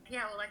started?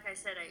 Yeah, well, like I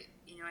said,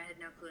 I had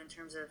no clue in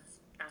terms of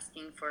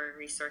asking for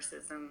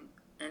resources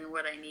and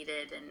what I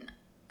needed, and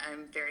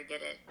I'm very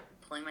good at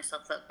pulling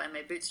myself up by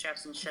my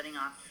bootstraps and shutting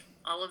off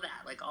all of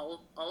that, like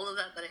all of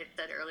that I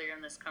said earlier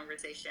in this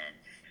conversation.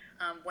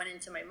 Went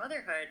into my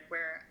motherhood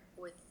where,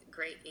 with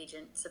great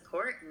agent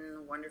support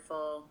and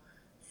wonderful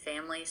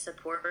family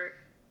support,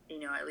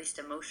 at least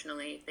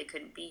emotionally, if they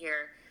couldn't be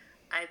here,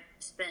 I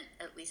spent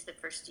at least the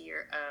first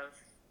year of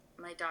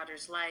my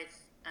daughter's life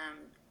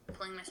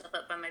pulling myself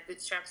up by my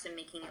bootstraps and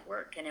making it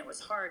work. And it was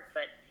hard,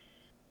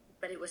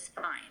 but it was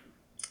fine.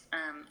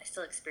 I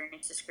still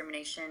experienced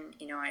discrimination.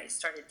 I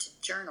started to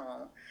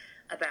journal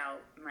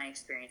about my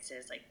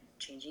experiences, like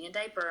changing a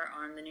diaper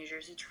on the New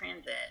Jersey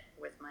Transit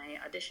with my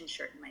audition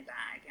shirt in my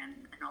bag,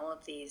 and all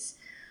of these,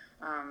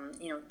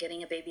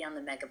 getting a baby on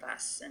the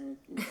megabus and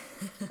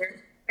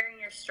carrying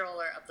your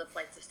stroller up the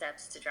flights of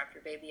steps to drop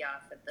your baby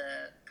off at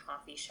the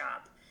coffee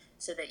shop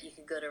so that you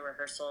could go to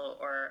rehearsal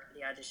or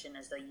the audition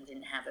as though you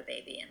didn't have a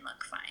baby and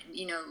look fine.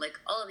 Like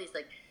all of these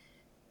like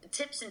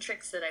tips and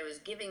tricks that I was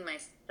giving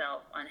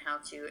myself on how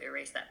to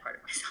erase that part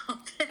of myself.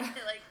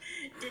 I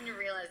didn't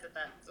realize that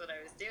that's what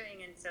I was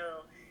doing. And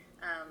so,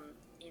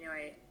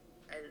 I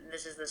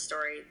this is the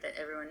story that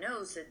everyone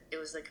knows, that it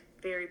was like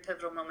a very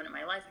pivotal moment in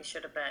my life. I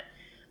showed up at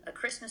a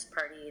Christmas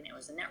party, and it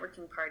was a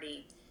networking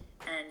party,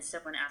 and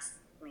someone asked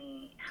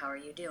me, "How are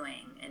you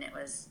doing?" And it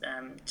was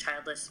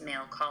childless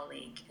male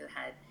colleague who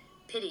had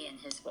pity in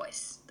his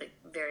voice, like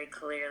very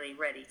clearly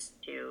ready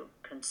to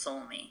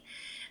console me.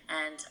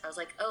 And I was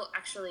like, "Oh,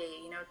 actually,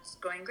 it's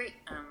going great.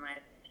 I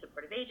have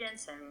supportive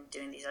agents. I'm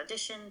doing these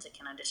auditions. I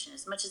can audition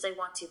as much as I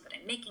want to, but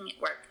I'm making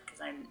it work because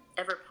I'm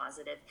ever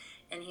positive."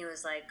 And he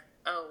was like,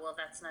 "Oh, well,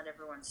 that's not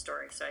everyone's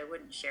story, so I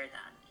wouldn't share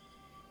that."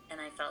 And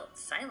I felt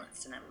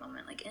silenced in that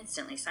moment, like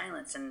instantly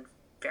silenced, and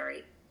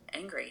very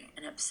angry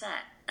and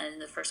upset.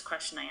 And the first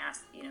question I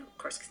asked, of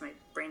course, because my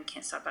brain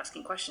can't stop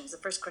asking questions, the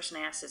first question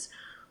I asked is,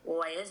 well,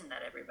 why isn't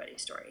that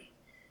everybody's story?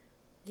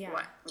 Yeah.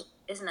 Why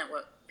isn't that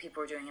what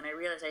people are doing? And I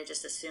realized I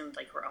just assumed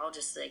like we're all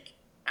just like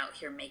out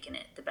here making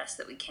it the best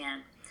that we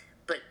can,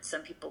 but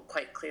some people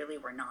quite clearly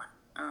were not.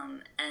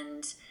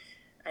 And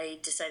I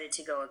decided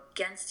to go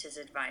against his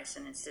advice,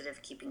 and instead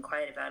of keeping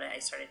quiet about it, I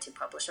started to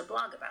publish a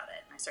blog about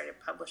it. And I started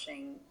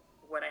publishing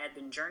what I had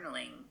been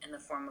journaling in the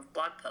form of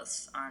blog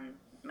posts on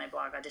my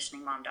blog,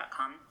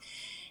 auditioningmom.com.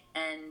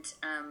 And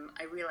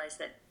I realized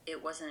that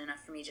it wasn't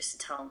enough for me just to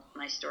tell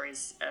my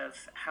stories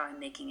of how I'm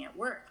making it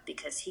work,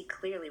 because he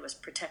clearly was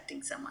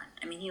protecting someone.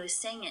 I mean, he was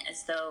saying it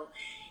as though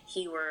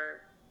he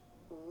were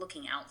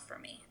looking out for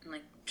me and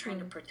like trying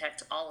to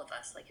protect all of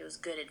us, like it was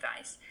good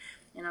advice.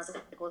 And I was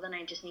like, well, then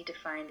I just need to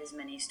find as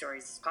many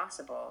stories as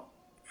possible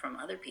from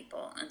other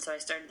people. And so I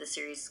started the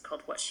series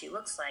called What She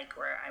Looks Like,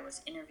 where I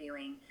was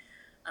interviewing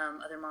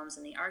other moms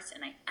in the arts,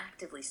 and I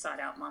actively sought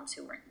out moms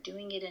who weren't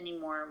doing it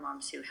anymore,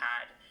 moms who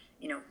had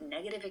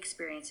negative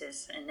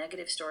experiences and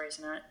negative stories,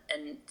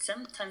 and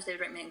sometimes they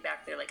would write me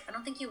back. They're like, I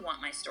don't think you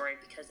want my story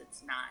because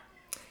it's not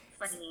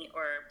funny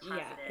or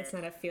positive. Yeah, it's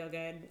not a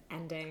feel-good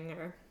ending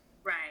or...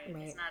 Right.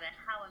 It's not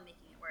how I'm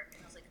making it work.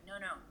 And I was like, no,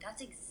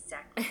 that's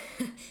exactly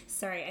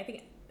Sorry, I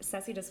think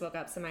Ceci just woke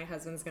up, so my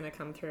husband's going to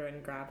come through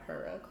and grab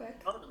her real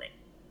quick. Totally.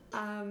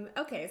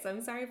 Okay, so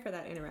I'm sorry for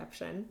that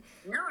interruption.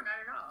 No, not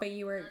at all. But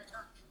you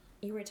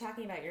were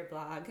talking about your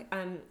blog.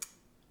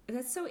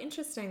 That's so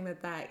interesting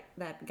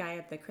that guy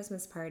at the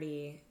Christmas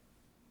party,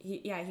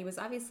 he was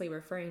obviously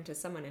referring to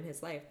someone in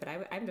his life, but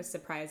I'm just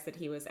surprised that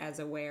he was as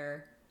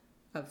aware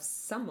of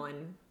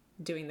someone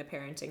doing the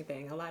parenting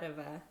thing. A lot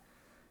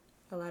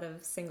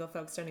of single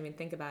folks don't even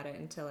think about it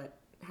until it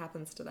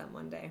happens to them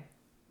one day.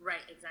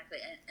 Right, exactly.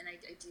 And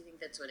I do think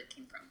that's what it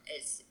came from.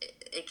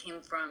 It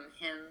came from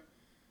him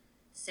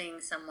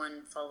seeing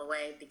someone fall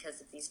away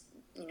because of these,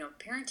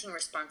 parenting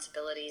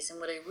responsibilities. And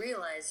what I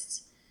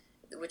realized,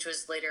 which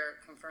was later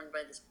confirmed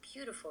by this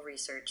beautiful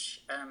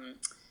research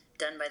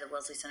done by the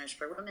Wellesley Centers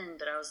for Women,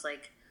 but I was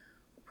like,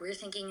 we're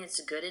thinking it's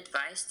good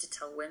advice to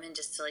tell women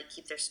just to like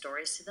keep their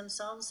stories to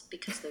themselves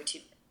because they're too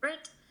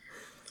desperate.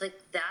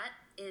 Like, that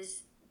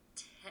is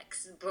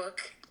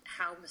textbook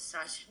how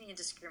misogyny and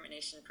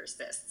discrimination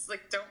persists.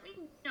 Like, don't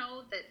we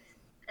know that?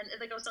 And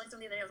like I was telling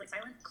somebody the other day, I was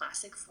like, silent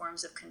classic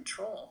forms of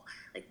control.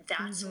 Like,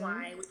 that's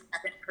why we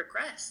haven't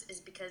progressed, is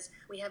because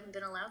we haven't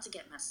been allowed to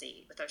get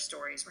messy with our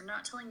stories. We're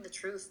not telling the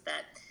truth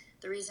that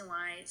the reason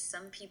why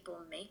some people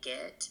make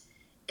it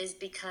is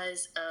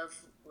because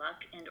of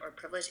luck and or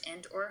privilege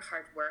and or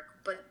hard work,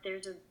 but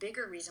there's a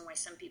bigger reason why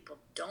some people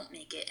don't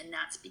make it, and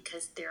that's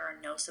because there are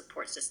no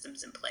support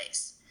systems in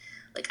place.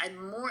 Like,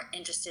 I'm more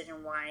interested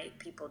in why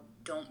people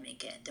don't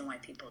make it than why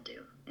people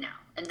do now.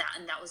 And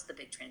that was the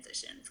big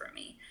transition for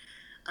me.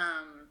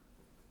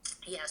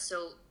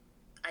 So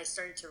I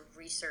started to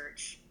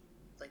research,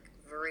 like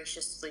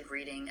voraciously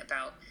reading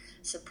about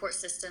support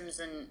systems,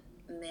 and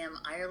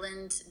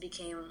Ireland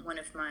became one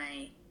of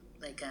my,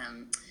 like,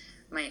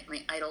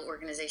 my idol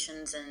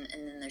organizations. And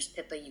then there's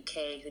Pippa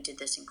UK, who did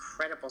this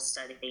incredible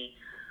study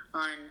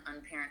on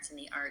parents in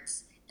the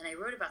arts. And I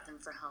wrote about them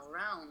for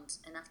HowlRound.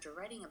 And after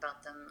writing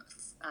about them,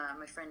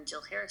 my friend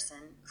Jill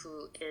Harrison,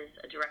 who is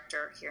a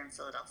director here in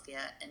Philadelphia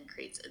and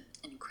creates an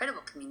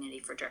incredible community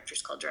for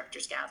directors called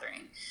Directors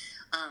Gathering,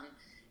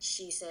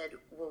 she said,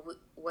 well,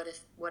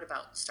 what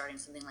about starting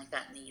something like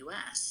that in the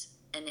U.S.?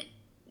 And it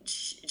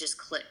just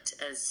clicked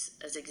as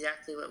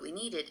exactly what we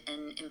needed.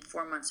 And in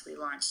 4 months, we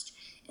launched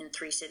in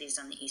 3 cities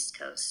on the East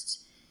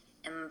Coast.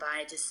 And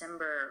by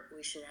December,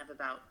 we should have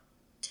about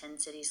 10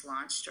 cities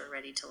launched or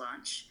ready to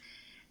launch.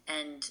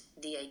 And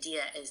the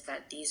idea is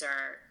that these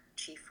are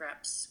chief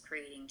reps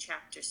creating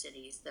chapter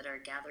cities that are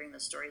gathering the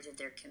stories of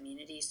their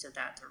communities so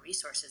that the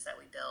resources that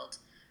we build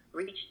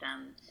reach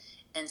them.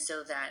 And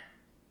so that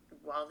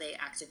while they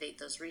activate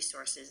those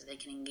resources, they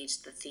can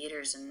engage the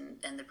theaters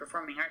and the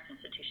performing arts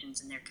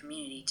institutions in their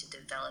community to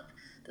develop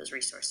those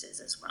resources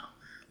as well,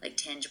 like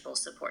tangible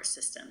support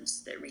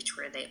systems that reach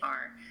where they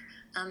are.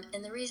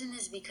 And the reason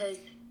is because,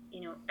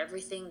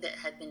 everything that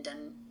had been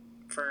done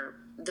for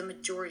the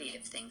majority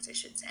of things, I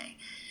should say,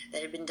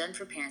 that had been done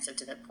for parents up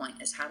to that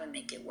point is how to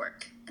make it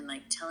work. And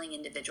like telling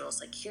individuals,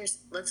 like,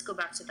 let's go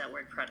back to that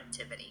word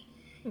productivity.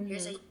 Mm-hmm.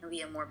 Here's how you can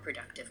be a more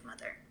productive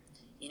mother.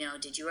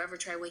 Did you ever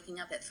try waking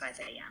up at 5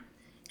 a.m.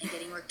 and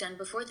getting work done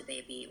before the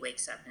baby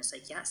wakes up? And it's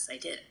like, yes, I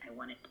did. I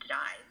wanted to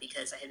die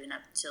because I had been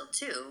up till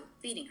 2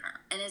 feeding her.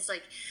 And it's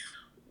like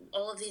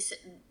all of these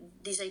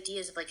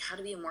ideas of like how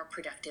to be a more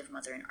productive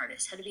mother and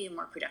artist, how to be a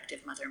more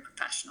productive mother and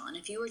professional. And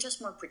if you were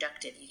just more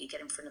productive, you could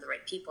get in front of the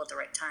right people at the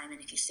right time.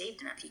 And if you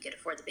saved enough, you could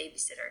afford the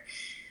babysitter.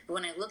 But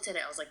when I looked at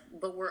it, I was like,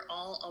 but we're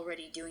all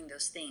already doing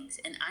those things.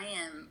 And I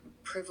am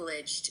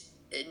privileged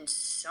in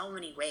so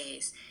many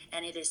ways,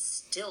 and it is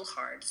still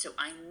hard. So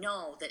I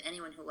know that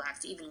anyone who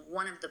lacks even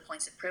one of the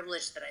points of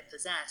privilege that I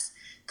possess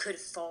could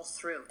fall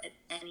through at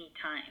any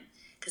time.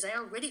 Because I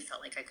already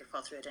felt like I could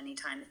fall through at any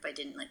time if I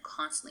didn't like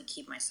constantly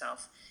keep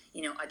myself,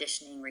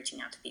 auditioning, reaching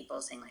out to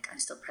people, saying like, I'm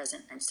still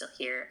present, I'm still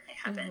here,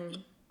 I haven't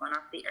gone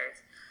off the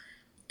earth.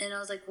 And I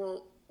was like,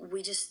 well,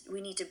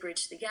 we need to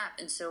bridge the gap.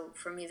 And so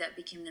for me, that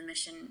became the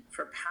mission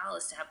for PAL,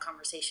 is to have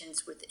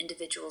conversations with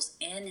individuals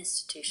and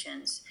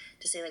institutions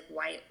to say like,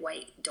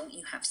 why don't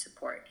you have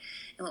support?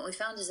 And what we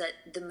found is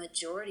that the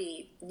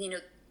majority,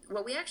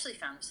 what we actually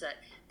found was that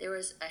there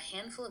was a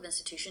handful of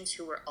institutions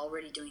who were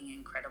already doing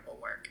incredible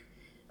work.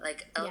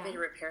 Like Elevator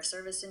Repair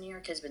Service in New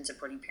York has been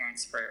supporting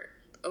parents for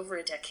over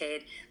a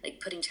decade,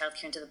 like putting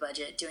childcare into the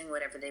budget, doing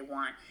whatever they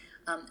want.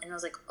 And I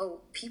was like,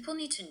 oh, people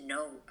need to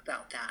know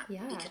about that.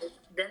 Yeah. Because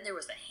then there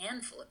was a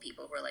handful of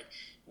people who were like,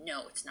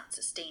 no, it's not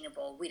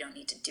sustainable. We don't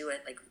need to do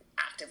it. Like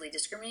actively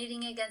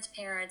discriminating against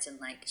parents and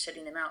like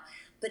shutting them out.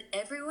 But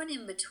everyone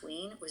in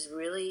between was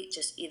really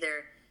just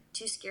either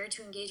too scared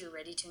to engage or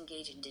ready to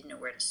engage and didn't know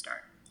where to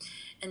start.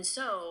 And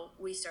so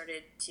we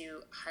started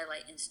to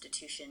highlight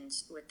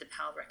institutions with the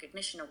PAL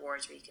Recognition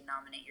Awards, where you can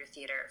nominate your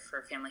theater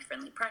for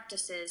family-friendly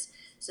practices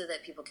so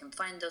that people can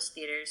find those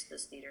theaters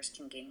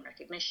can gain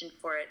recognition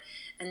for it.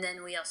 And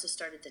then we also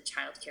started the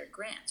child care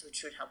grants,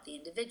 which would help the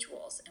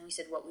individuals. And we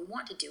said what we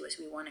want to do is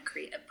we want to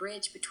create a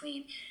bridge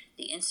between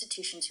the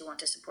institutions who want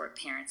to support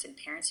parents and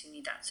parents who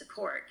need that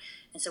support.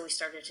 And so we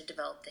started to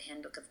develop the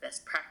Handbook of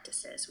Best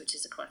Practices, which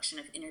is a collection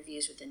of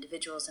interviews with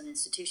individuals and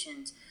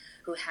institutions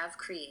who have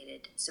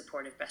created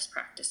supportive best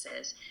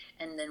practices.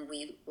 And then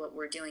what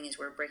we're doing is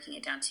we're breaking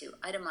it down to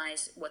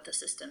itemize what the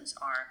systems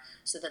are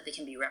so that they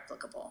can be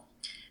replicable.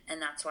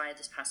 And that's why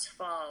this past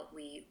fall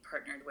we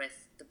partnered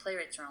with the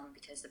Playwrights Realm,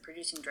 because the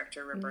producing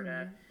director,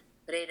 Roberta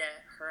Breda,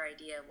 her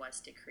idea was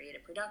to create a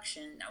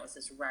production that was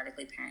as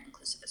radically parent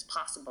inclusive as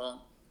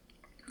possible.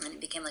 And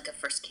it became like a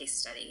first case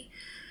study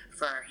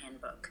for our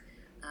handbook.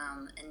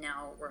 And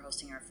now we're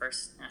hosting our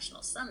first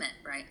national summit,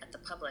 right, at the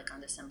public on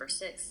December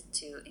 6th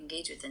to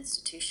engage with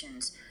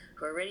institutions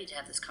who are ready to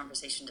have this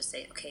conversation to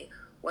say, okay,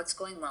 what's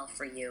going well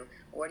for you?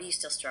 What are you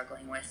still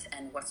struggling with?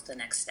 And what's the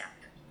next step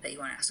that you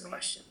want to ask a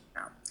question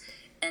about?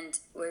 And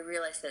we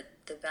realized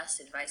that the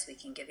best advice we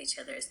can give each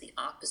other is the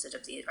opposite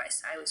of the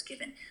advice I was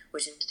given,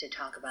 which is to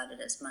talk about it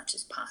as much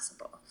as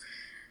possible.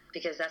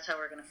 Because that's how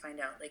we're going to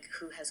find out, like,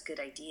 who has good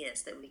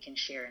ideas that we can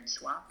share and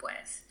swap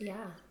with.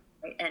 Yeah.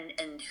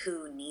 And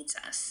who needs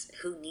us,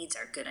 who needs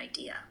our good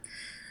idea.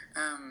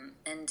 And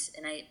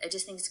I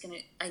just think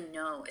I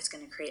know it's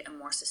going to create a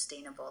more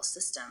sustainable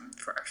system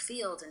for our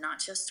field, and not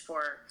just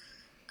for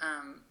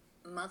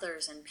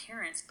mothers and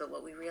parents, but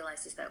what we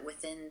realize is that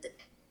within the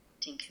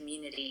parenting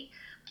community,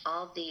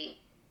 all the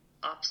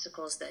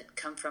obstacles that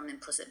come from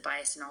implicit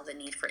bias and all the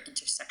need for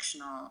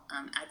intersectional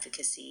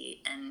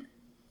advocacy and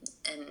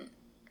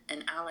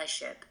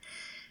allyship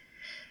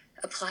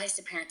applies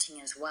to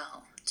parenting as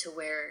well, to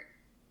where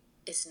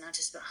it's not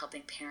just about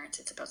helping parents,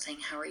 it's about saying,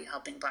 how are you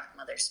helping Black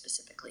mothers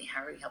specifically?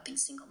 How are you helping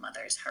single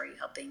mothers? How are you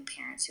helping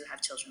parents who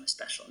have children with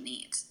special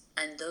needs?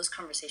 And those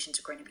conversations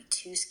are going to be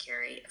too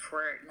scary if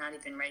we're not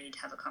even ready to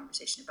have a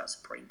conversation about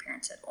supporting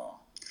parents at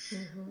all.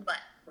 Mm-hmm. But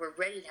we're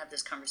ready to have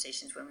those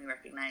conversations when we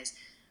recognize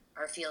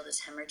our field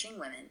is hemorrhaging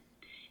women,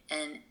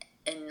 and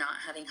and not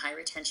having high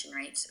retention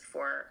rates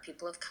for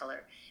people of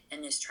color,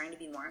 and is trying to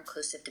be more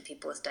inclusive to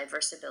people with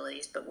diverse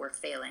abilities, but we're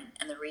failing.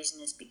 And the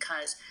reason is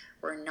because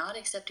we're not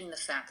accepting the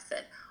fact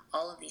that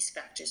all of these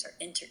factors are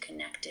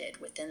interconnected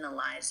within the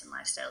lives and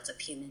lifestyles of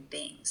human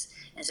beings.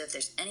 And so if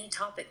there's any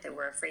topic that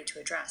we're afraid to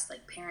address,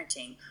 like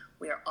parenting,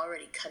 we are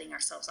already cutting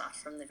ourselves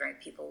off from the very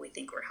people we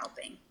think we're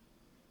helping.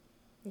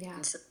 Yeah.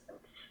 And so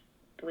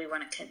we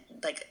want to,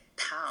 like,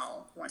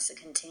 PAL wants to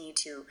continue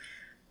to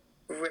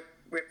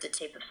rip the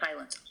tape of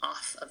silence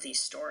off of these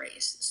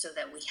stories so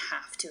that we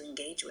have to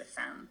engage with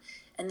them,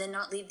 and then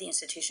not leave the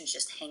institutions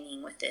just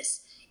hanging with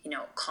this,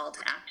 call to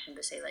action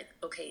to say, like,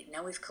 okay,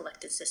 now we've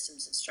collected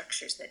systems and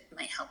structures that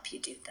might help you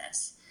do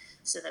this,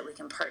 so that we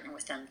can partner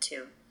with them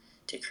to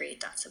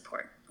create that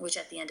support, which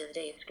at the end of the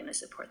day is going to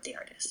support the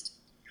artist.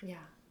 Yeah.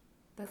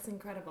 That's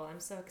incredible. I'm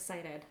so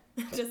excited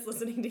just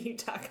listening to you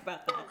talk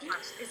about that. Oh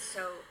gosh,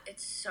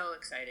 it's so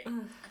exciting.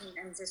 I mean,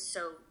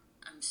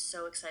 I'm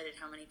so excited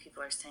how many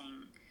people are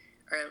saying,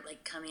 or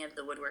like coming out of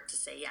the woodwork to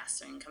say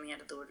yes, and coming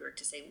out of the woodwork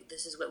to say,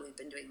 this is what we've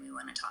been doing, we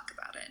want to talk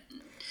about it.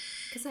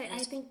 Because I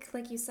think,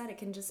 like you said, it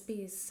can just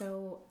be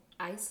so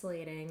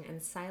isolating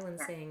and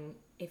silencing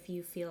if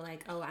you feel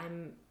like, oh,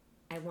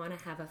 I want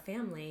to have a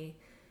family,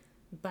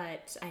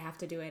 but I have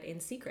to do it in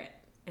secret.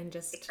 And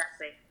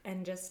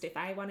just if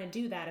I want to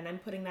do that and I'm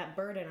putting that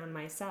burden on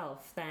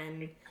myself,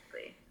 then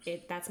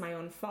that's my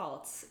own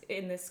fault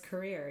in this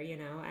career.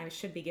 I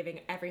should be giving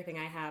everything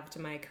I have to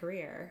my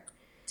career.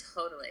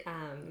 Totally.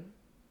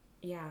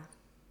 Yeah,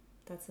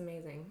 that's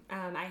amazing.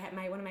 I had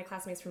one of my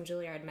classmates from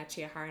Juilliard,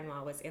 Mechia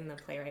Haranwal, was in the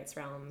Playwrights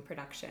Realm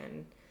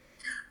production.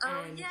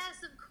 Oh, yes,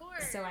 of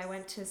course. So I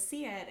went to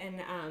see it,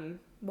 and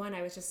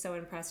I was just so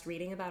impressed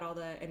reading about all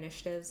the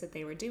initiatives that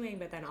they were doing,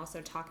 but then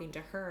also talking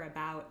to her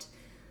about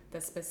the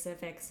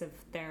specifics of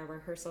their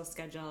rehearsal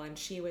schedule, and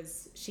she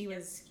was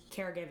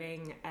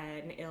caregiving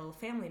an ill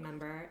family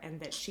member, and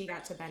that she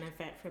got to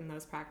benefit from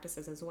those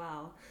practices as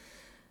well.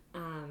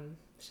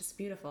 It's just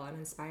beautiful and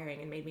inspiring,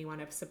 and made me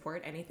want to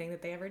support anything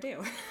that they ever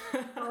do.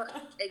 Well,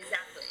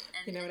 exactly.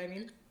 And, you know what I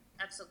mean?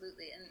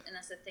 Absolutely. And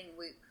that's the thing.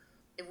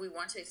 If we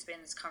want to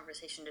expand this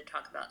conversation to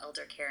talk about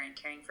elder care and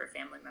caring for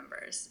family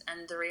members,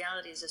 and the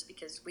reality is just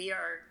because we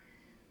are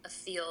a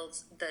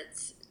field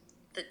that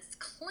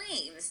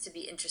claims to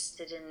be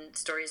interested in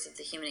stories of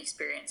the human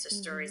experience, or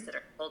stories that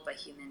are told by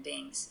human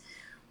beings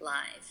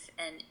live.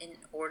 And in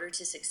order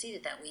to succeed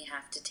at that, we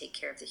have to take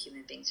care of the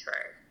human beings who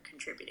are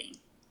contributing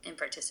and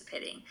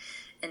participating.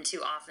 And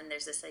too often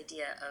there's this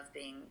idea of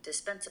being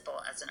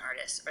dispensable as an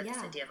artist, or this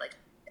idea of like,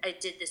 I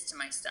did this to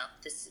myself.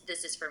 This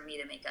is for me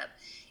to make up.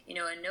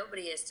 And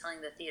nobody is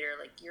telling the theater,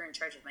 like, you're in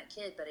charge of my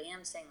kid, but I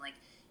am saying, like,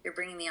 you're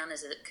bringing me on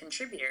as a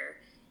contributor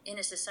in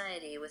a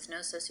society with no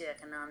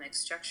socioeconomic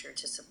structure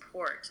to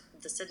support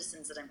the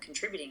citizens that I'm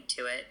contributing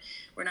to it.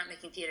 We're not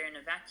making theater in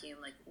a vacuum.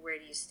 Like, where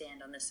do you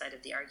stand on this side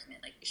of the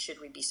argument? Like, should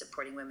we be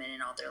supporting women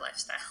in all their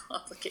lifestyle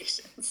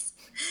obligations?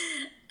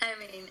 I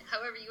mean,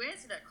 however you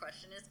answer that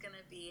question is going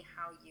to be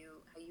how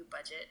you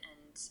budget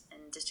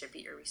and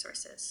distribute your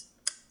resources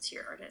to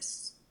your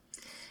artists.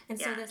 And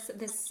so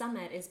this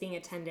summit is being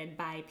attended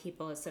by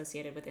people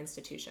associated with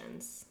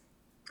institutions.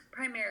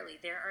 Primarily,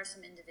 there are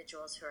some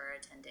individuals who are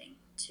attending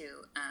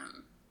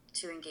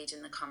to engage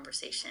in the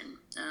conversation.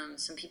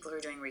 Some people who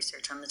are doing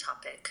research on the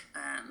topic.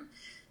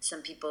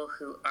 Some people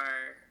who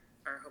are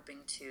hoping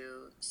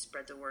to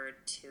spread the word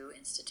to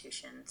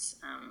institutions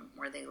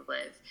where they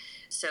live.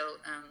 So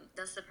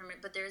that's the permit.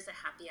 But there is a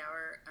happy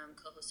hour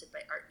co-hosted by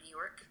Art New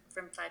York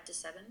from 5 to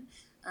 7,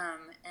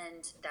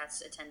 and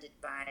that's attended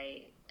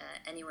by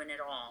anyone at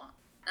all.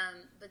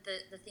 But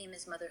the theme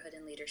is motherhood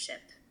and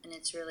leadership, and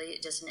it's really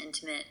just an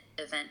intimate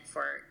event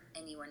for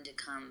anyone to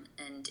come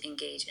and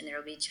engage. And there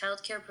will be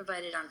childcare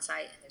provided on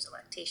site, and there's a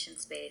lactation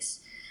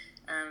space,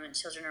 and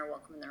children are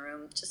welcome in the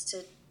room just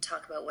to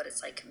talk about what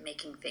it's like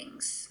making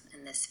things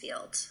in this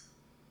field.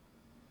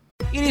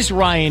 It is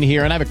Ryan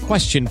here, and I have a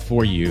question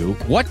for you.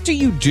 What do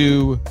you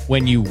do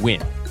when you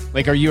win?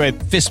 Like, are you a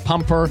fist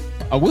pumper,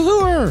 a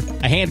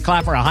woohooer, a hand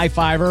clapper, a high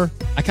fiver?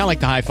 I kind of like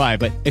the high five,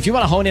 but if you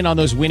want to hone in on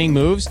those winning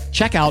moves,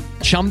 check out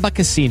Chumba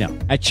Casino.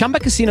 At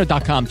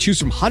ChumbaCasino.com, choose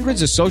from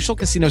hundreds of social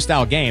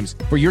casino-style games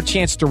for your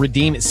chance to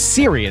redeem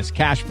serious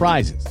cash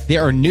prizes.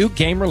 There are new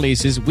game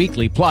releases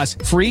weekly, plus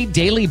free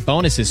daily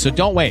bonuses. So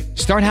don't wait.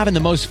 Start having the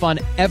most fun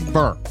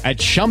ever at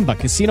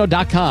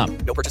ChumbaCasino.com.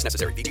 No purchase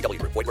necessary.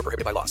 VGW. Void where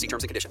prohibited by law. See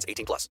terms and conditions.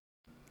 18+. That's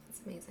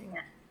amazing.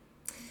 Yeah.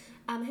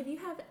 Have you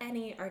had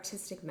any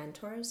artistic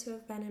mentors who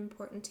have been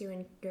important to you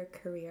in your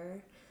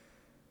career?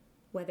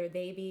 Whether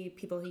they be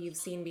people who you've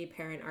seen be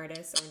parent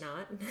artists or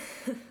not?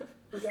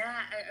 Yeah,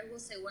 I will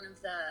say one of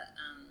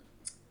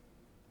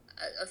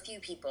a few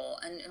people,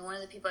 and one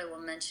of the people I will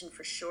mention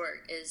for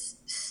sure is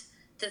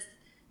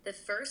the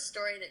first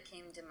story that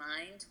came to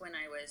mind when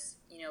I was,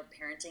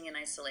 parenting in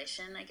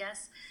isolation, I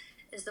guess,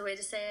 is the way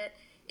to say it,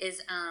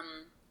 is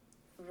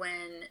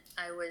when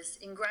I was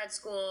in grad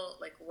school,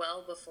 like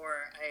well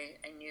before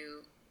I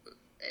knew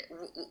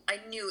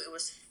it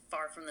was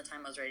far from the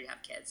time I was ready to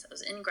have kids. I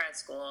was in grad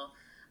school.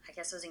 I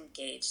guess I was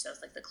engaged. That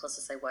was like the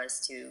closest I was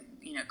to,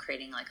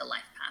 creating like a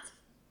life path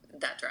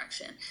that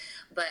direction.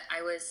 But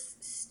I was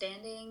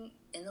standing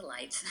in the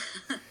lights,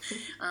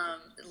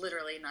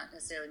 literally, not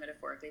necessarily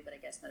metaphorically, but I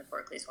guess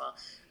metaphorically as well,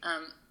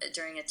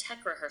 during a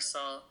tech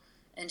rehearsal,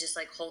 and just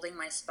like holding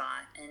my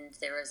spot. And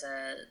there was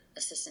a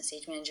assistant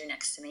stage manager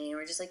next to me. We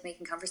were just like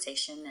making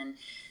conversation, and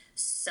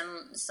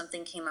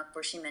something came up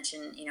where she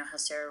mentioned, how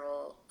Sarah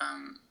Roll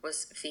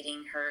was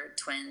feeding her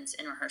twins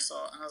in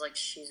rehearsal, and I was like,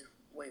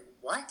 wait,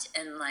 what?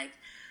 And like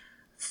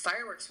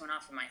fireworks went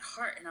off in my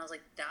heart, and I was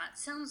like, that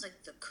sounds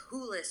like the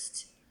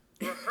coolest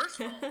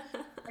rehearsal.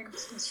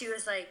 And she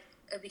was like,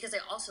 because I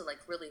also like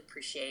really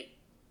appreciate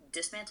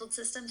dismantled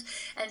systems,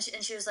 and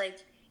she was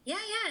like, yeah,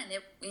 and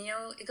it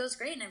it goes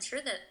great, and I'm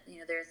sure that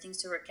there are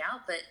things to work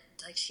out, but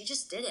like she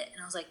just did it.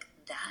 And I was like,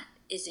 that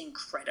is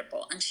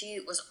incredible. And she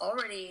was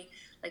already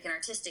like an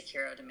artistic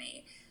hero to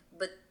me,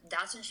 but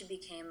that's when she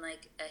became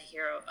like a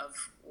hero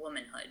of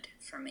womanhood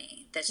for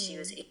me, that she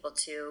was able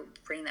to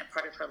bring that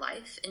part of her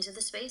life into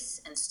the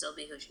space and still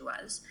be who she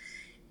was.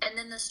 And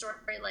then the story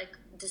like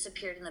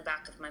disappeared in the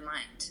back of my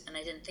mind, and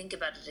I didn't think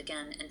about it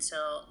again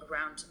until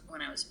around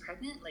when I was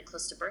pregnant, like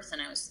close to birth,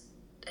 and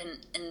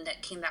and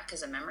that came back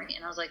as a memory,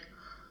 and I was like,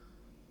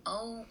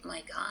 oh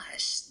my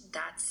gosh,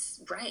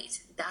 that's right.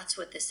 That's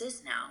what this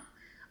is now.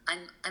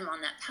 I'm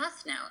on that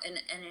path now, and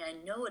I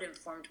know it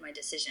informed my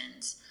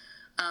decisions.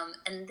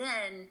 And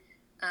then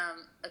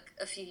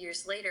a few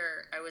years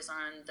later, I was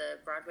on the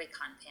Broadway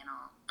Con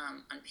panel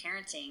on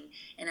parenting,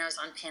 and I was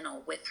on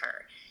panel with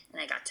her,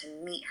 and I got to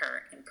meet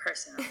her in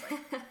person. I was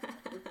like,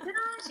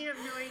 gosh, you have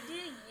no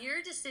idea.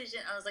 Your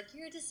decision, I was like,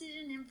 your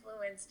decision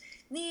influenced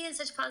me in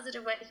such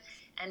positive ways.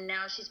 And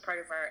now she's part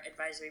of our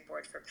advisory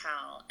board for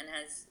PAL and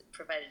has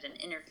provided an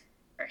interview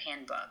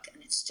handbook,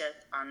 and it's just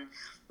on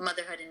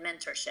motherhood and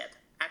mentorship,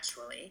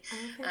 actually,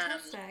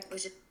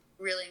 which is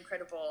really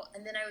incredible.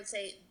 And then I would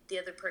say the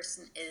other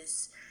person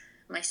is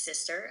my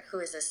sister, who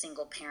is a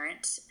single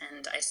parent,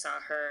 and I saw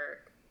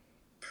her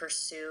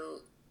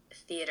pursue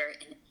theater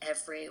in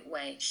every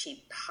way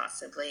she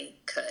possibly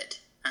could,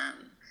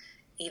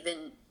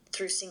 even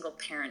through single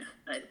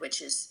parenthood,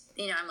 which is,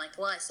 I'm like,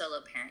 well, I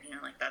solo parent,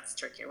 like that's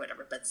tricky or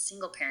whatever, but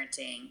single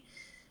parenting,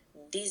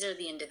 these are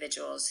the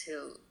individuals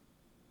who,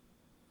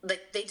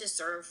 like, they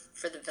deserve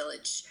for the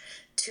village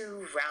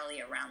to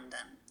rally around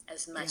them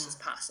as much as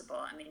possible.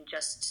 I mean,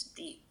 just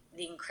the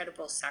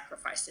incredible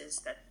sacrifices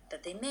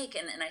that they make.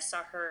 And I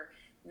saw her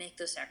make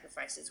those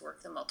sacrifices,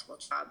 work the multiple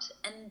jobs,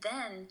 and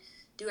then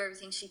do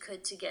everything she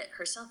could to get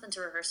herself into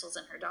rehearsals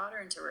and her daughter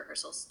into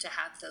rehearsals, to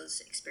have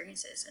those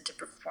experiences and to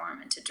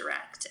perform and to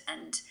direct.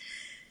 And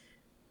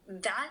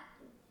that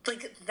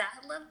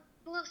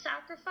level of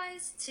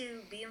sacrifice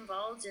to be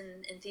involved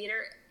in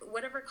theater,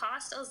 whatever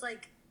cost, I was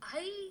like,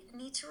 I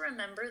need to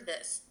remember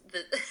this.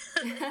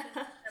 I'm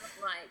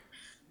like,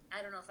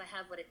 I don't know if I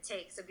have what it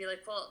takes. I'd be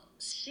like, well,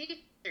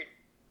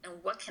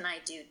 and what can I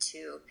do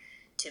to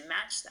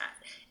match that?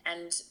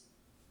 And,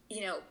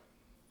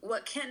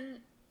 what can,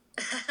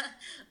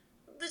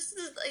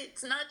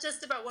 it's not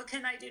just about what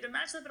can I do to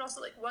match that, but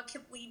also like, what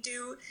can we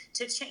do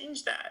to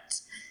change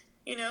that,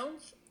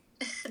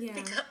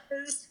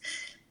 because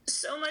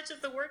so much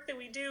of the work that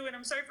we do, and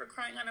I'm sorry for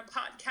crying on a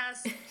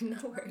podcast. No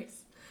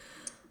worries.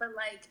 But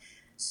like,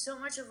 so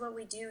much of what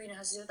we do,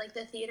 has to do with like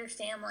the theater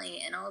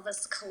family and all of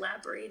us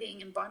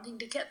collaborating and bonding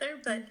together.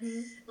 But,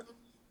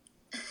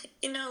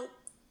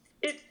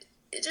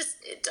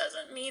 it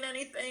doesn't mean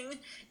anything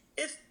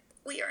if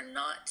we are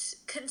not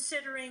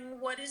considering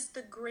what is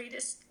the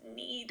greatest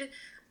need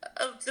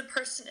of the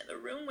person in the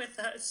room with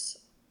us.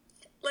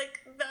 Like,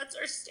 that's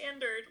our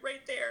standard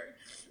right there.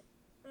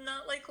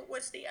 Not like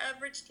what's the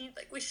average need.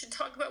 Like, we should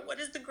talk about what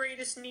is the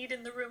greatest need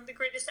in the room, the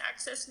greatest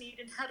access need,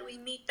 and how do we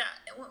meet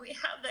that. And when we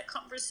have that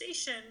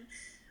conversation,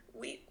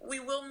 we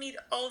will meet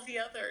all the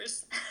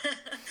others.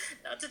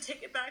 Not to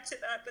take it back to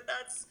that, but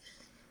that's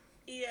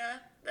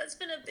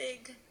been a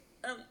big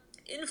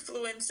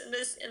influence in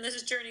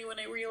this journey, when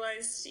I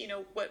realized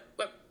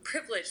what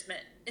privilege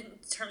meant in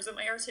terms of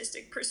my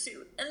artistic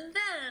pursuit. And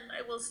then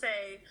I will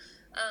say,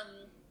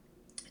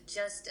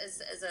 just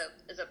as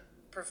a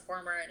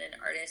performer and an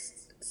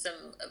artist,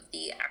 some of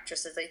the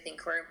actresses I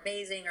think were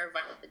amazing are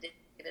Viola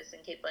Davis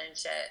and Cate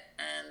Blanchett,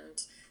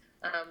 and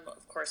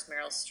of course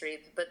Meryl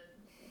Streep, but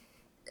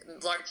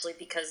largely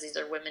because these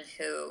are women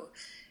who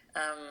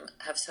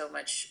have so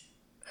much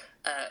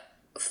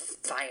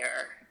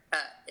fire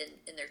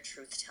in their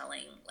truth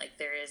telling. Like,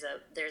 there's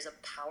a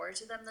power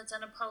to them that's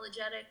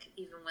unapologetic,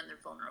 even when they're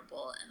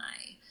vulnerable. And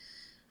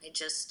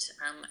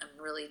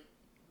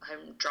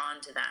I'm drawn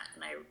to that,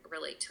 and I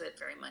relate to it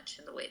very much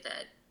in the way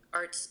that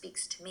art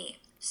speaks to me.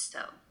 So,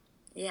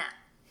 yeah.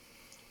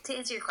 To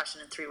answer your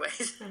question in 3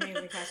 ways.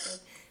 Amazing question.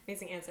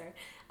 Amazing answer.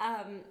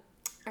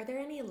 Are there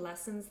any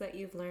lessons that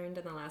you've learned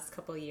in the last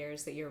couple of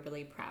years that you're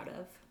really proud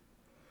of?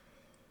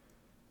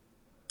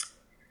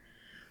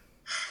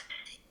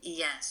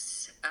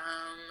 Yes.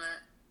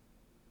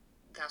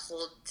 The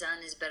whole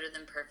done is better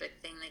than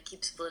perfect thing that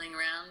keeps floating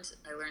around,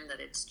 I learned that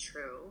it's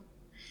true.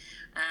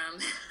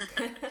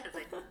 Because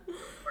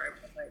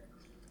I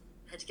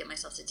had to get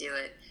myself to do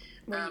it.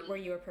 Were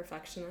you a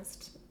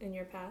perfectionist in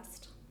your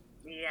past?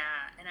 Yeah,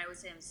 and I would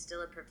say I'm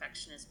still a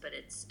perfectionist, but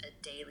it's a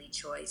daily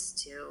choice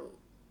to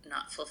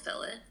not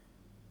fulfill it.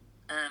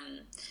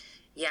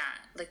 Yeah,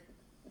 like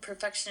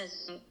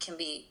perfectionism can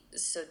be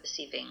so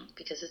deceiving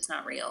because it's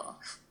not real.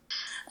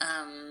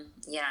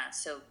 Yeah,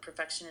 so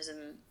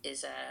perfectionism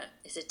is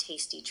a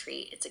tasty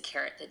treat. It's a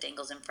carrot that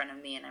dangles in front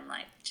of me, and I'm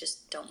like,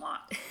 just don't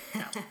walk.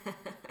 No.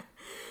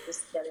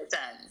 Just get it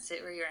done.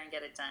 Sit where you are and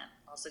get it done.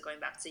 Also, going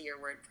back to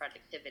your word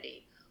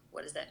productivity,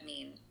 what does that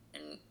mean?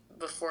 And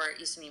before it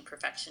used to mean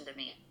perfection to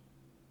me,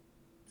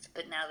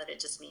 but now that it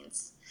just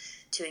means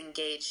to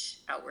engage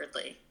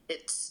outwardly,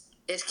 it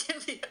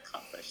can be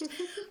accomplished.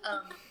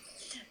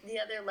 The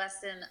other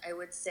lesson I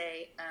would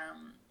say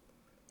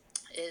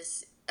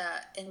is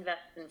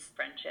invest in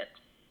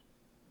friendships.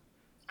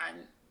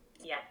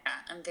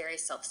 I'm very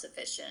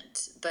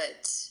self-sufficient,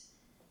 but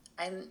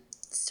I'm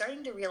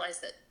starting to realize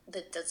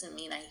that doesn't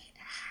mean I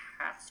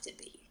have to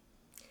be.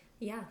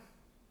 Yeah.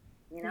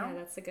 You know? Yeah,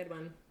 that's a good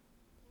one.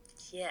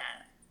 Yeah.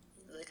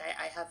 Like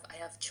I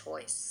have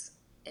choice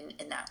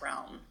in that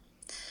realm.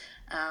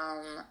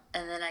 And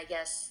then I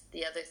guess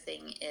the other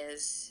thing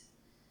is,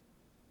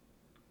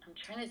 I'm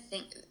trying to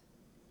think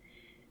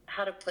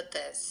how to put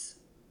this.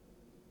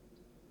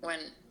 When,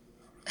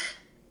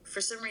 for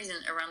some reason,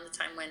 around the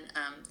time when,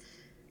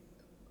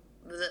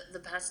 the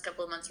past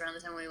couple of months, around the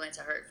time we went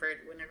to Hartford,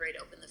 whenever I'd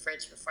open the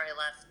fridge before I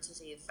left to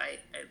see if I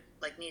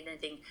need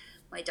anything,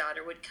 my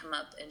daughter would come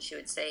up and she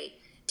would say,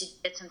 "Did you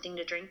get something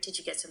to drink? Did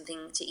you get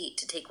something to eat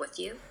to take with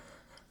you?"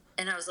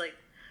 And I was like,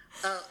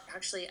 "Oh,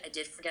 actually, I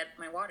did forget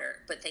my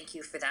water, but thank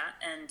you for that.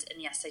 And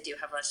yes, I do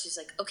have lunch." She's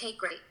like, "Okay,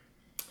 great."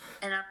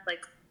 And I'm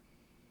like,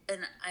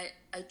 and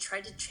I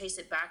tried to trace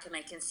it back, and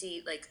I can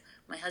see like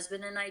my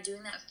husband and I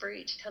doing that for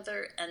each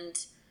other,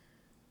 and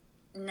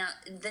now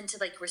then to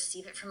like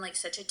receive it from like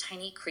such a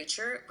tiny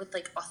creature with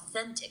like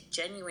authentic,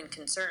 genuine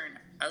concern.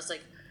 I was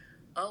like,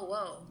 oh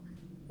whoa,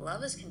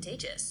 love is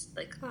contagious.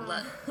 Like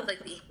love,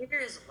 like behavior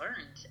is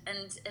learned,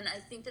 and I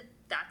think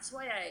that's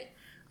why I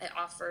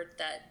offered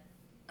that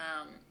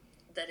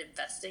that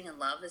investing in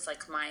love is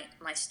like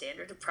my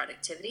standard of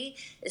productivity,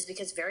 is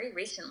because very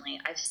recently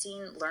I've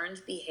seen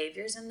learned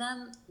behaviors in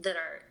them that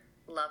are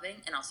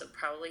loving, and also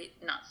probably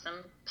not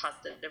some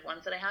positive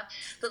ones that I have,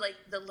 but like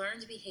the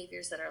learned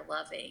behaviors that are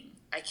loving,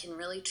 I can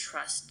really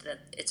trust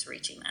that it's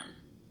reaching them.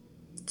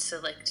 So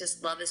like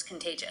just love is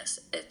contagious.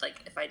 If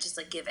I just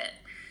like give it,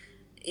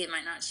 it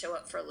might not show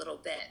up for a little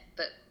bit,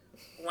 but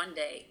one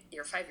day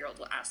your 5-year-old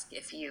will ask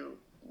if you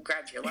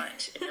grabbed your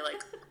lunch, and you're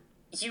like,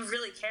 you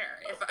really care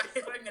if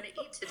I'm going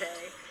to eat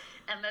today.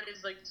 And that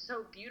is like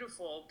so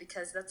beautiful,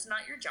 because that's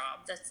not your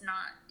job. That's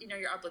not,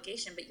 your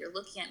obligation, but you're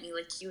looking at me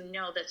like,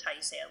 that's how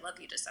you say I love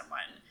you to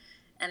someone.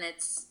 And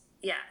it's,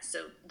 yeah,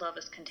 so love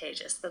is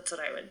contagious. That's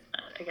what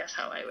I guess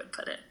how I would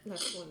put it.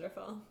 That's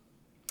wonderful.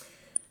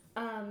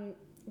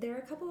 There are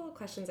a couple of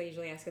questions I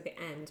usually ask at the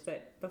end,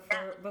 but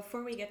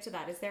before we get to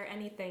that, is there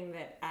anything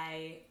that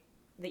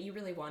you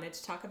really wanted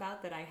to talk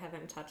about that I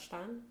haven't touched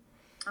on?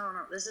 Oh,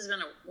 no, this has been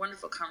a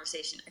wonderful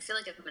conversation. I feel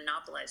like I've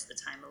monopolized the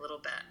time a little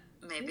bit,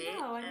 maybe.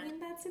 No, I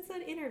mean, it's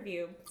an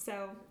interview,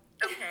 so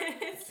okay.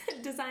 It's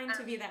designed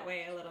to be that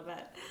way a little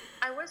bit.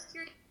 I was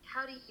curious,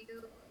 how do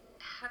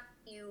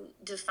you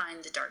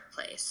define the dark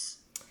place?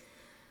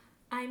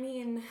 I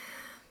mean,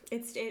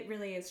 it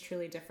really is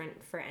truly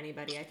different for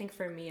anybody. I think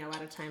for me, a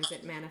lot of times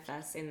it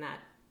manifests in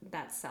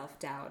that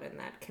self-doubt and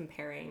that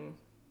comparing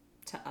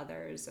to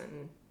others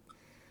and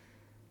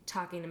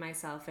talking to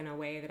myself in a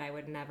way that I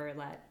would never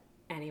let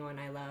anyone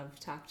I love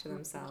talk to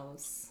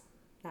themselves,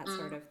 that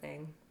sort of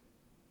thing.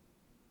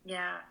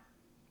 Yeah.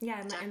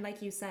 Yeah, and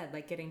like you said,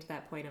 like getting to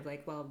that point of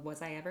like, well,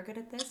 was I ever good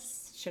at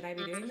this? Should I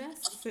be doing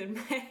this?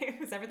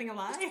 Was everything a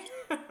lie?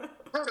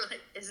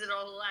 Is it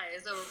all a lie?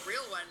 Is it a real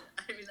one?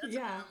 I mean, that's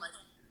what I'm like,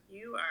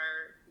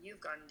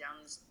 you've gone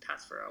down this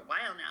path for a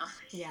while now.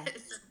 Yeah.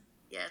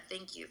 Yeah,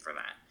 thank you for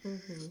that.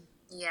 Mm-hmm.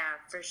 Yeah,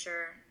 for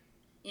sure.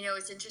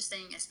 It's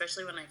interesting,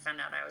 especially when I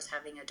found out I was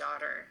having a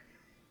daughter,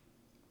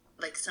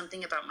 like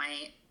something about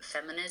my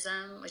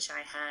feminism, which I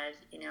had,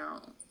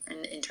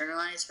 and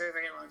internalized for a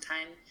very long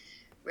time,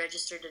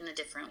 registered in a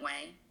different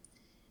way.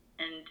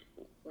 And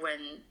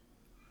when,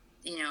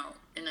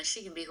 and like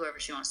she can be whoever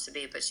she wants to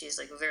be, but she's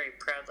like very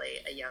proudly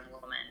a young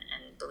woman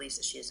and believes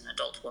that she is an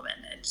adult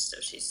woman. And so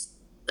she's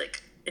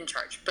like in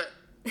charge. But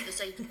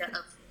this idea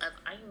of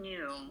I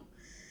knew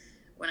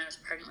when I was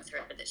pregnant with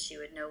her that she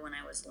would know when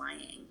I was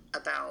lying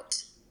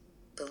about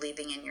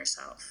believing in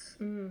yourself.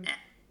 And,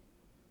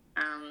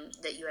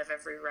 that you have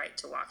every right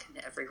to walk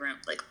into every room,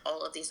 like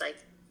all of these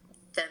like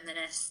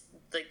feminist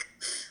like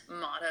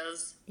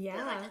mottos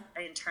that like,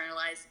 I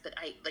internalized, but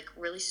I like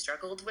really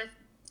struggled with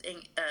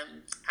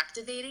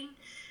activating.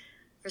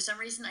 For some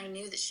reason, I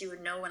knew that she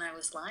would know when I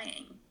was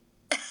lying,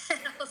 and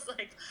I was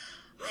like,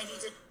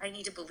 I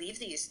need to believe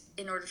these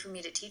in order for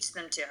me to teach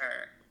them to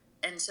her.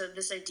 And so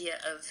this idea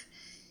of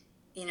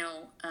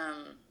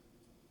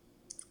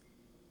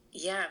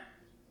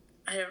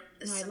I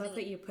love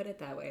that you put it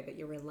that way, that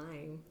you were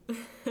lying.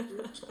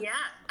 Yeah,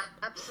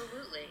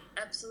 absolutely.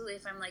 Absolutely.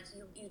 If I'm like,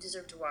 you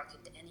deserve to walk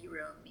into any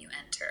room you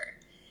enter,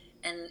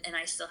 and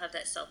I still have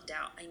that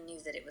self-doubt, I knew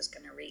that it was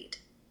going to read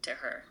to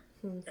her.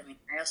 I mean,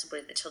 I also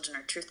believe that children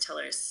are truth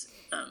tellers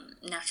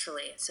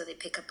naturally, so they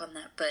pick up on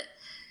that. But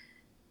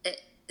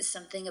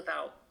something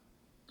about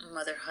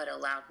motherhood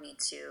allowed me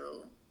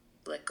to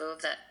let go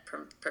of that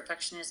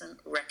perfectionism,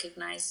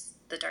 recognize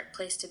the dark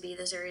place to be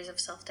those areas of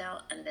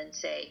self-doubt, and then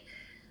say,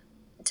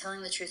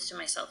 telling the truth to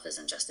myself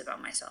isn't just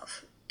about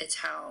myself. It's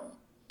how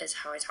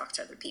I talk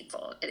to other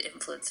people. It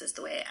influences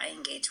the way I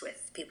engage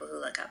with people who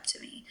look up to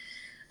me.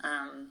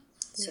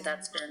 So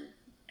that's been,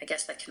 I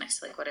guess that connects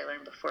to like what I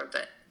learned before,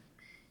 but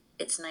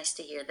it's nice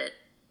to hear that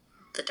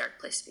the dark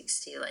place speaks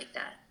to you like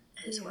that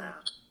as well.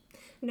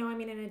 No, I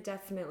mean, and it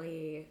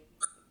definitely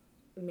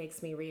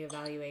makes me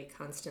reevaluate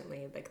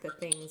constantly, like the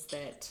things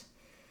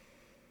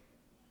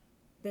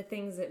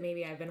that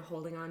maybe I've been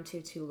holding on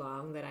to too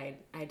long that I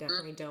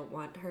definitely don't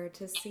want her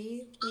to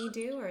see me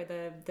do, or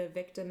the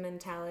victim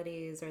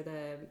mentalities, or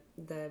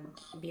the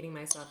beating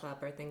myself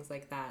up, or things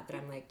like that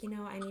I'm like,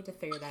 I need to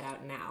figure that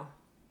out now.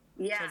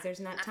 Yeah. Because there's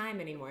not time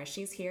anymore.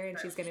 She's here and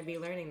she's going to be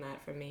learning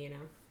that from me,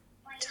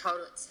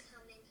 Totally.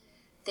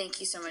 Thank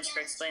you so much for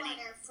explaining.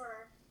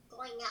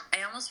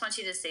 I almost want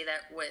you to say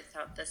that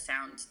without the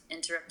sound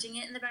interrupting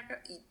it in the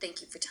background.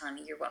 Thank you for telling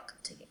me. You're welcome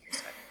to get your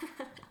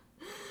sweater.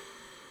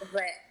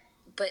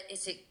 But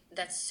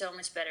that's so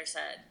much better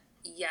said.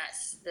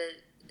 Yes,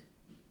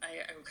 I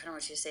kind of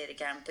want you to say it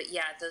again. But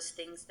yeah, those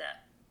things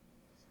that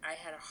I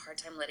had a hard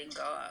time letting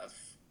go of.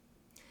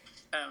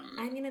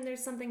 I mean, and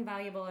there's something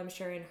valuable, I'm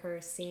sure, in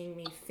her seeing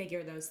me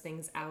figure those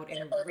things out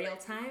in real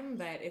time,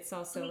 but it's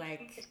also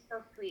like... It's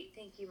so sweet.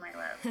 Thank you, my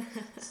love.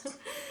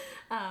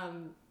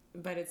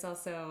 But it's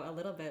also a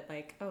little bit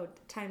like, oh,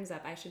 time's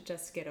up. I should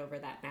just get over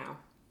that now.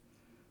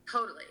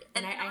 Totally.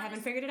 And I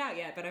haven't figured it out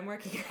yet, but I'm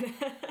working on it.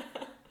 100%.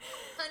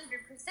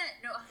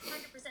 No,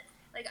 100%.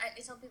 Like, I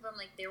tell people, I'm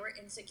like, there were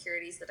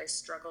insecurities that I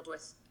struggled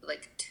with,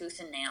 like, tooth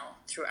and nail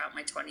throughout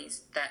my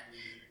 20s that...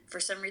 For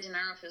some reason, I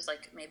don't know if it was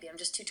like, maybe I'm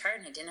just too tired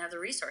and I didn't have the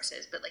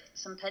resources, but like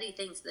some petty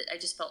things that I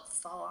just felt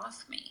fall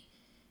off me.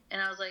 And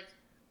I was like,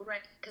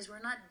 right, because we're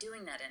not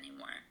doing that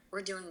anymore.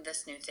 We're doing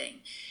this new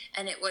thing.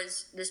 And it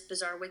was this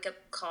bizarre wake-up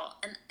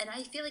call. And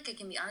I feel like I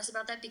can be honest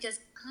about that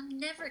because I'm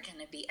never going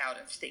to be out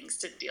of things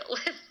to deal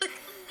with. Like,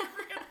 I'm never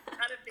going to be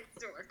out of things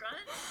to work on.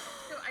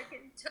 So I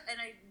can,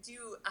 and I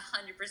do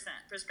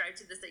 100% prescribe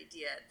to this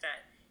idea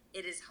that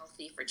it is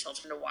healthy for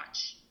children to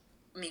watch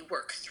me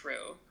work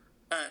through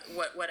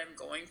what I'm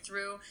going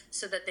through,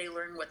 so that they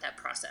learn what that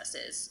process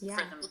is for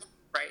them,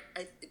 right?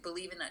 I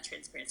believe in that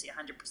transparency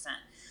 100%.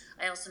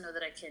 I also know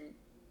that I can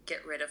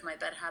get rid of my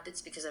bad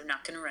habits because I'm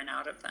not going to run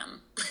out of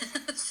them.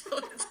 So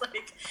it's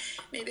like,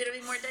 maybe it'll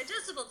be more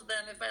digestible to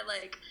them if I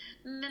like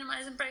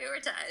minimize and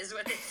prioritize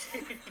what they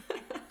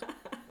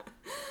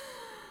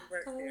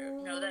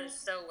do. No, that is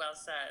so well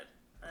said.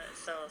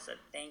 So well said.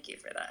 Thank you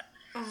for that.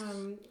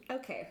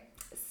 Okay.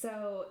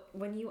 So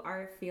when you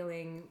are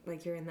feeling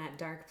like you're in that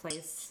dark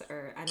place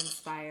or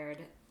uninspired,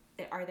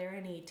 are there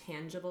any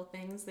tangible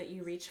things that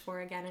you reach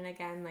for again and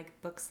again,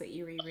 like books that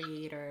you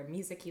reread or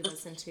music you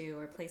listen to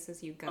or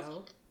places you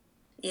go?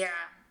 Yeah.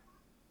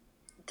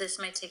 This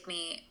might take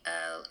me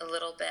a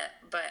little bit,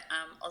 but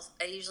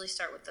I usually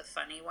start with the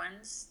funny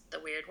ones, the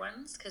weird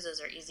ones, because those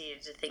are easier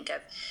to think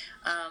of.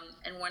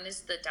 And one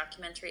is the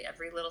documentary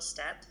Every Little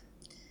Step,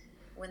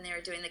 when they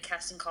were doing the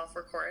casting call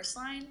for Chorus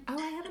Line. Oh,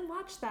 I haven't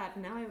watched that.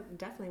 Now I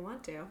definitely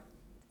want to.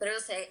 But I will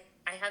say,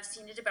 I have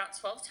seen it about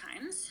 12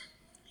 times.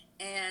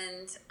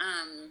 And,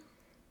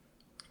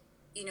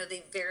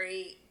 they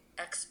very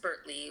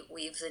expertly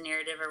weave the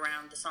narrative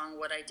around the song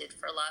What I Did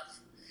for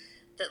Love.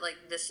 That,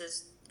 like, this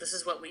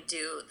is what we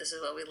do. This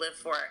is what we live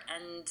for.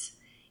 And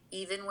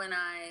even when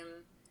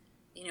I'm,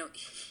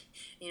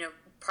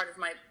 part of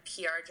my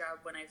PR job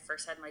when I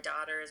first had my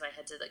daughters, I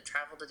had to like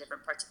travel to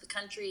different parts of the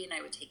country, and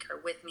I would take her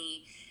with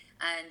me,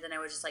 and then I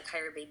would just like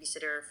hire a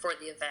babysitter for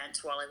the event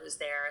while I was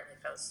there.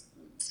 Like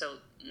so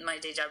my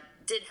day job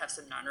did have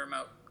some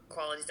non-remote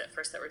qualities at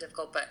first that were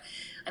difficult, but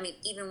I mean,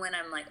 even when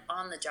I'm like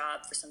on the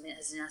job for something that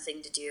has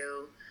nothing to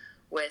do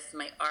with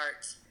my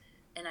art,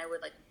 and I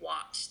would like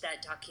watch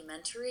that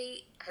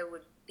documentary, I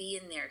would be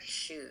in their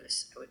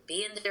shoes. I would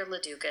be in their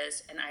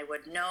ladukas, and I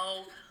would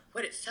know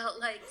what it felt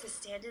like to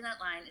stand in that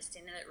line and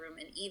stand in that room,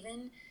 and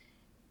even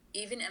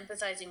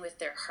empathizing with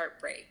their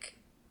heartbreak,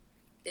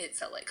 it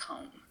felt like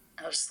home.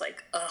 I was just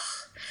like, ugh,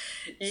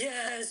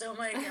 yes, oh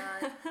my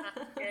God,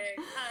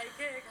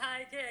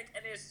 high kick,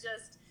 and it's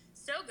just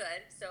so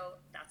good. So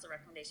that's a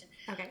recommendation.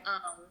 Okay.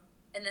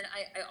 And then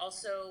I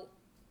also,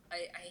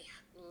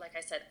 like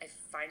I said, I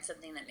find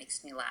something that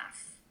makes me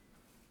laugh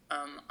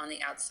on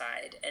the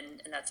outside,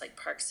 and that's like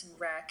Parks and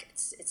Rec.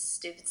 It's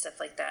stupid stuff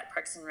like that.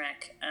 Parks and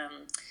Rec.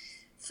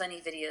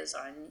 Funny videos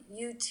on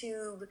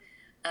YouTube.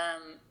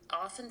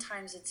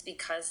 Oftentimes it's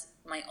because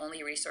my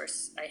only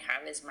resource I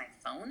have is my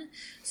phone,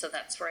 so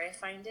that's where I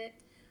find it.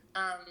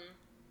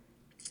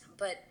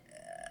 But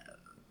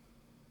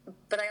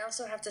But I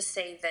also have to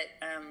say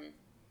that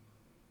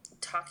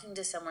talking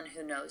to someone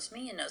who knows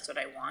me and knows what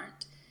I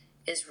want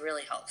is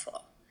really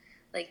helpful.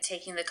 Like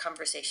taking the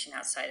conversation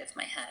outside of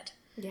my head.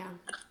 Yeah.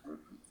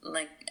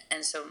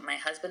 And so my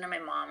husband and my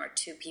mom are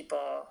two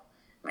people.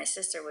 My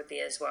sister would be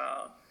as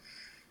well.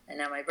 And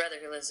now my brother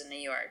who lives in New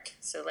York.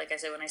 So like I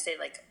said, when I say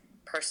like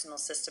personal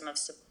system of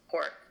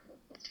support,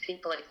 it's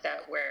people like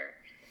that where,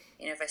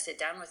 you know, if I sit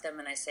down with them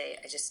and I say,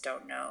 I just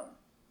don't know,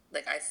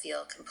 like I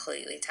feel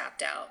completely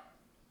tapped out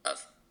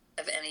of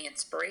any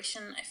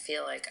inspiration. I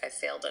feel like I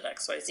failed at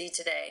XYZ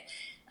today.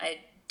 I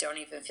don't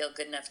even feel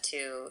good enough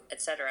to,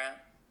 etc.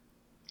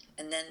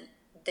 And then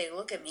they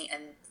look at me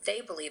and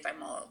they believe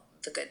I'm all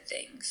the good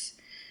things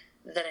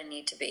that I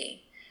need to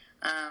be.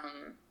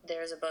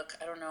 There's a book,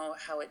 I don't know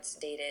how it's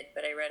dated,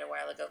 but I read a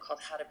while ago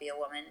called How to Be a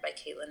Woman by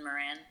Caitlin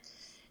Moran.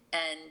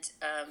 And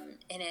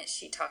in it,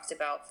 she talked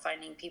about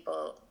finding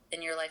people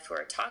in your life who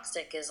are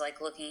toxic is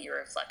like looking at your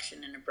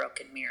reflection in a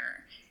broken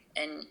mirror.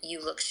 And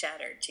you look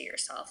shattered to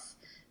yourself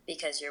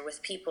because you're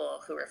with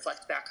people who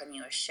reflect back on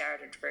you a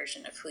shattered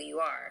version of who you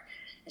are.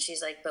 And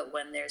she's like, but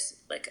when there's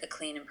like a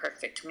clean and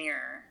perfect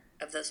mirror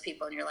of those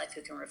people in your life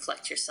who can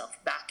reflect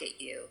yourself back at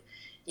you,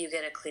 you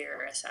get a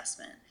clearer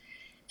assessment.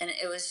 And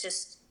it's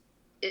just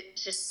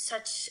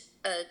such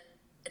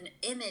an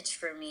image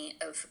for me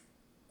of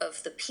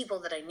the people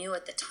that I knew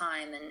at the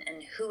time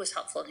and who was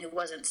helpful and who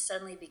wasn't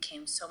suddenly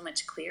became so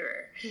much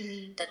clearer.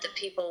 Mm-hmm. That the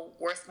people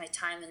worth my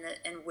time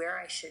and where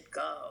I should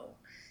go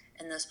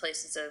in those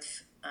places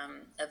of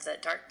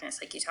that darkness,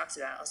 like you talked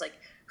about. I was like,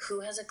 who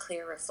has a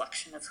clear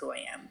reflection of who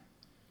I am?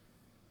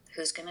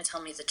 Who's going to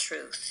tell me the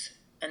truth,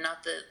 and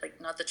not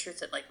the truth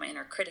that like my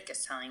inner critic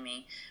is telling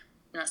me.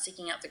 I'm not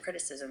seeking out the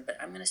criticism, but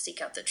I'm going to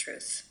seek out the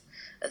truth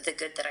of the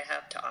good that I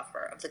have to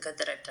offer, of the good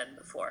that I've done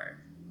before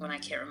when I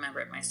can't remember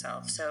it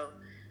myself. So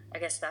I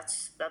guess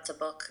that's a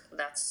book,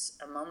 that's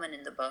a moment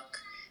in the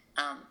book,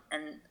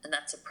 and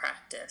that's a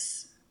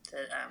practice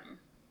that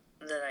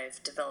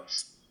I've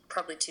developed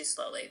probably too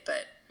slowly,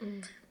 but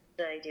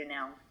that I do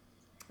now.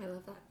 I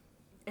love that.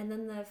 And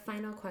then the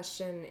final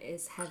question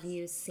is, have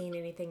you seen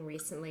anything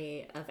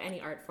recently of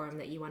any art form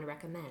that you want to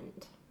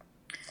recommend?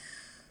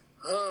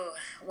 Oh,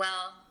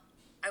 well,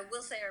 I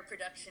will say our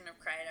production of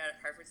Cry It Out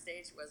at Harvard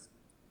Stage was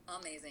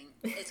amazing.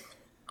 It's cool.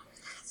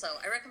 So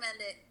I recommend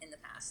it in the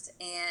past,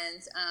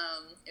 and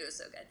it was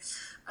so good.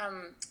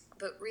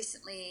 But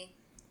recently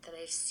that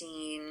I've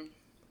seen,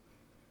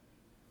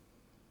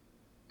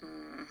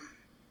 I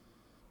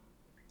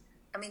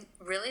mean,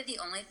 really the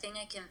only thing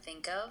I can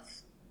think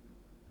of,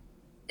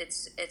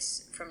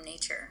 it's from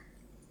nature,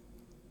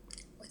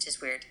 which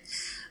is weird.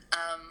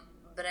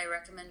 But I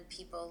recommend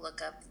people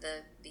look up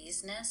the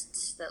bees'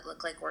 nests that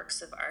look like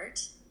works of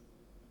art.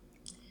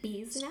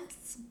 Bees'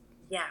 nests?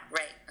 Yeah,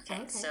 right.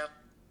 Okay. So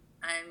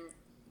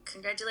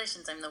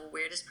congratulations, I'm the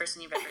weirdest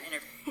person you've ever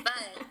interviewed. But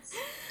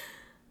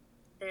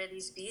there are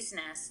these bees'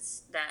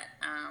 nests that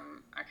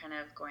are kind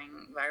of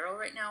going viral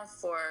right now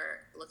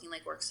for looking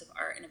like works of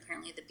art. And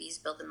apparently the bees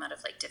build them out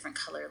of like different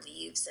color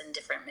leaves and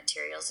different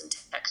materials and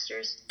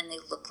textures. And they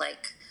look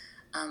like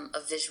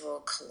a visual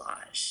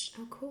collage.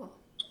 Oh, cool.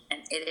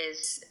 And it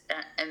is,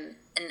 and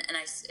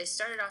I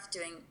started off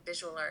doing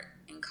visual art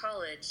in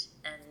college,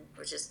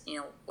 which is,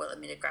 what led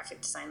me to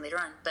graphic design later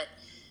on. But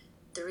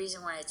the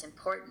reason why it's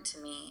important to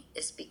me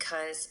is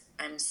because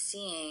I'm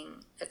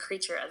seeing a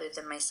creature other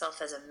than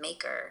myself as a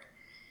maker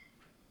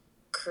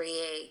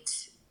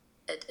create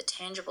a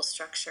tangible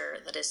structure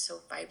that is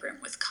so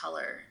vibrant with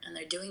color, and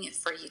they're doing it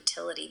for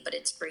utility, but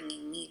it's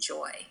bringing me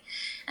joy.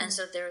 And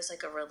so there was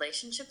like a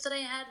relationship that I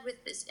had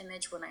with this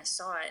image when I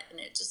saw it, and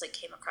it just like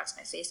came across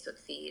my Facebook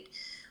feed,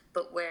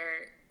 but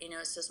where,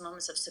 it's those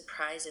moments of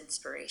surprise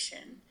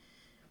inspiration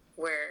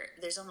where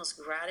there's almost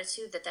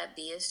gratitude that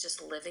bee is just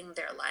living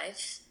their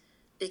life,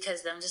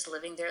 because them just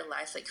living their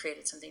life like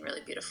created something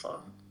really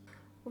beautiful.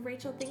 Well,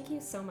 Rachel, thank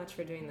you so much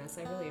for doing this.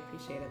 I really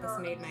appreciate it. This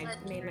made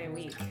my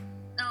week.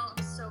 No,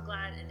 I'm so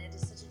glad, and it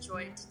is such a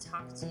joy to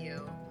talk to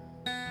you.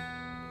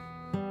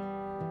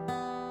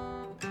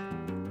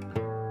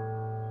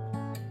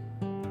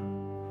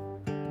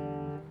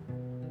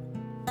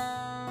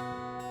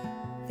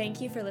 Thank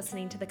you for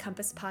listening to the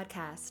Compass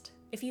Podcast.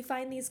 If you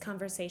find these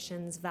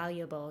conversations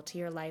valuable to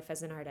your life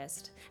as an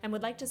artist and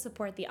would like to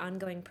support the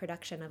ongoing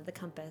production of The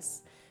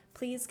Compass,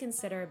 please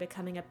consider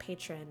becoming a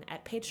patron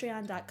at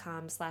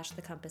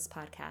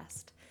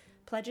patreon.com/thecompasspodcast.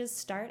 Pledges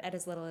start at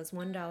as little as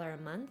 $1 a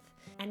month.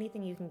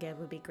 Anything you can give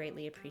would be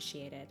greatly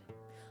appreciated.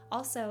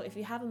 Also, if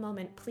you have a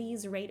moment,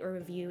 please rate or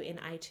review in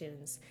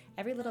iTunes.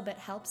 Every little bit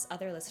helps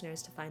other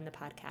listeners to find the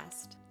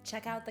podcast.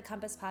 Check out The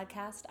Compass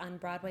Podcast on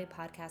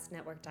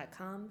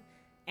BroadwayPodcastNetwork.com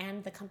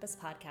and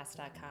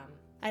thecompasspodcast.com.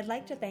 I'd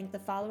like to thank the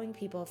following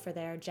people for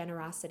their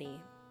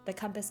generosity. The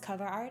Compass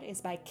cover art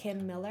is by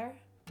Kim Miller,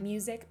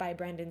 music by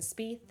Brendan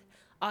Spieth,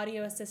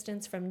 audio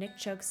assistance from Nick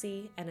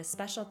Chokesy, and a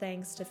special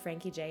thanks to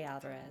Frankie J.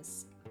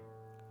 Alvarez.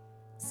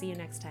 See you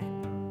next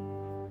time.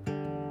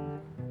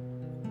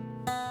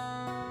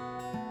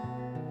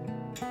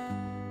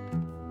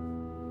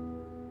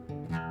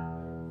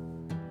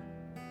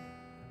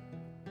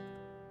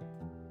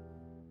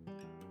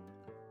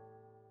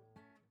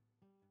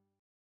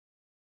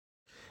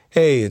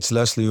 Hey, it's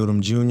Leslie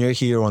Odom Jr.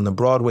 here on the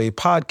Broadway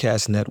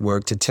Podcast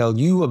Network to tell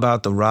you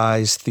about the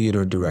Rise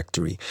Theater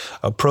Directory,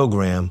 a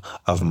program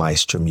of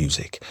Maestro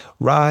Music.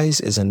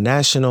 Rise is a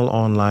national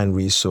online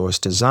resource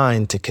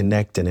designed to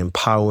connect and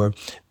empower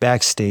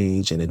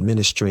backstage and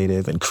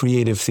administrative and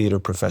creative theater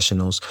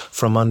professionals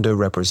from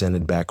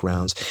underrepresented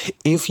backgrounds.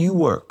 If you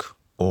work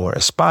or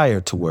aspire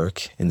to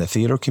work in the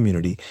theater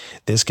community,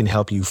 this can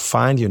help you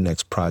find your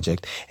next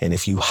project. And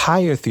if you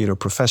hire theater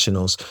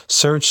professionals,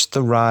 search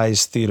the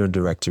Rise Theater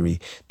Directory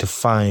to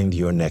find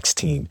your next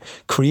team.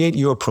 Create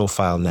your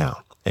profile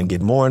now and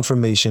get more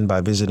information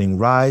by visiting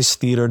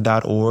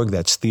risetheater.org.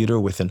 That's theater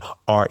with an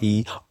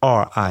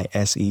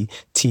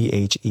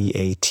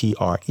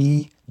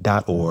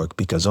risetheatre.org,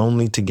 because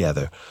only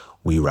together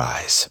we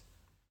rise.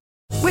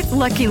 With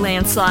Lucky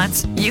Land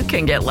Slots, you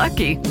can get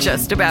lucky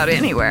just about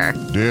anywhere.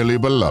 Dearly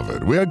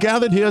beloved, we are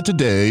gathered here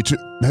today to...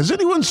 Has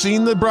anyone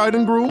seen the bride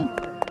and groom?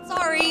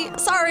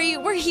 Sorry,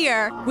 we're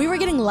here. We were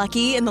getting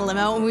lucky in the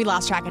limo and we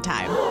lost track of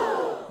time.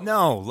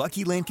 No,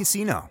 Lucky Land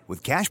Casino,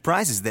 with cash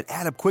prizes that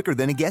add up quicker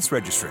than a guest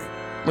registry.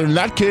 In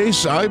that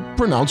case, I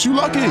pronounce you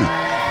lucky.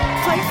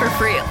 Play for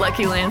free at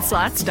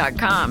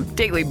LuckyLandSlots.com.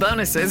 Daily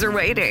bonuses are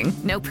waiting.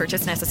 No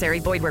purchase necessary.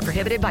 Void where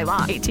prohibited by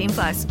law.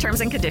 18+.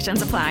 Terms and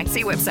conditions apply.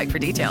 See website for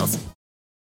details.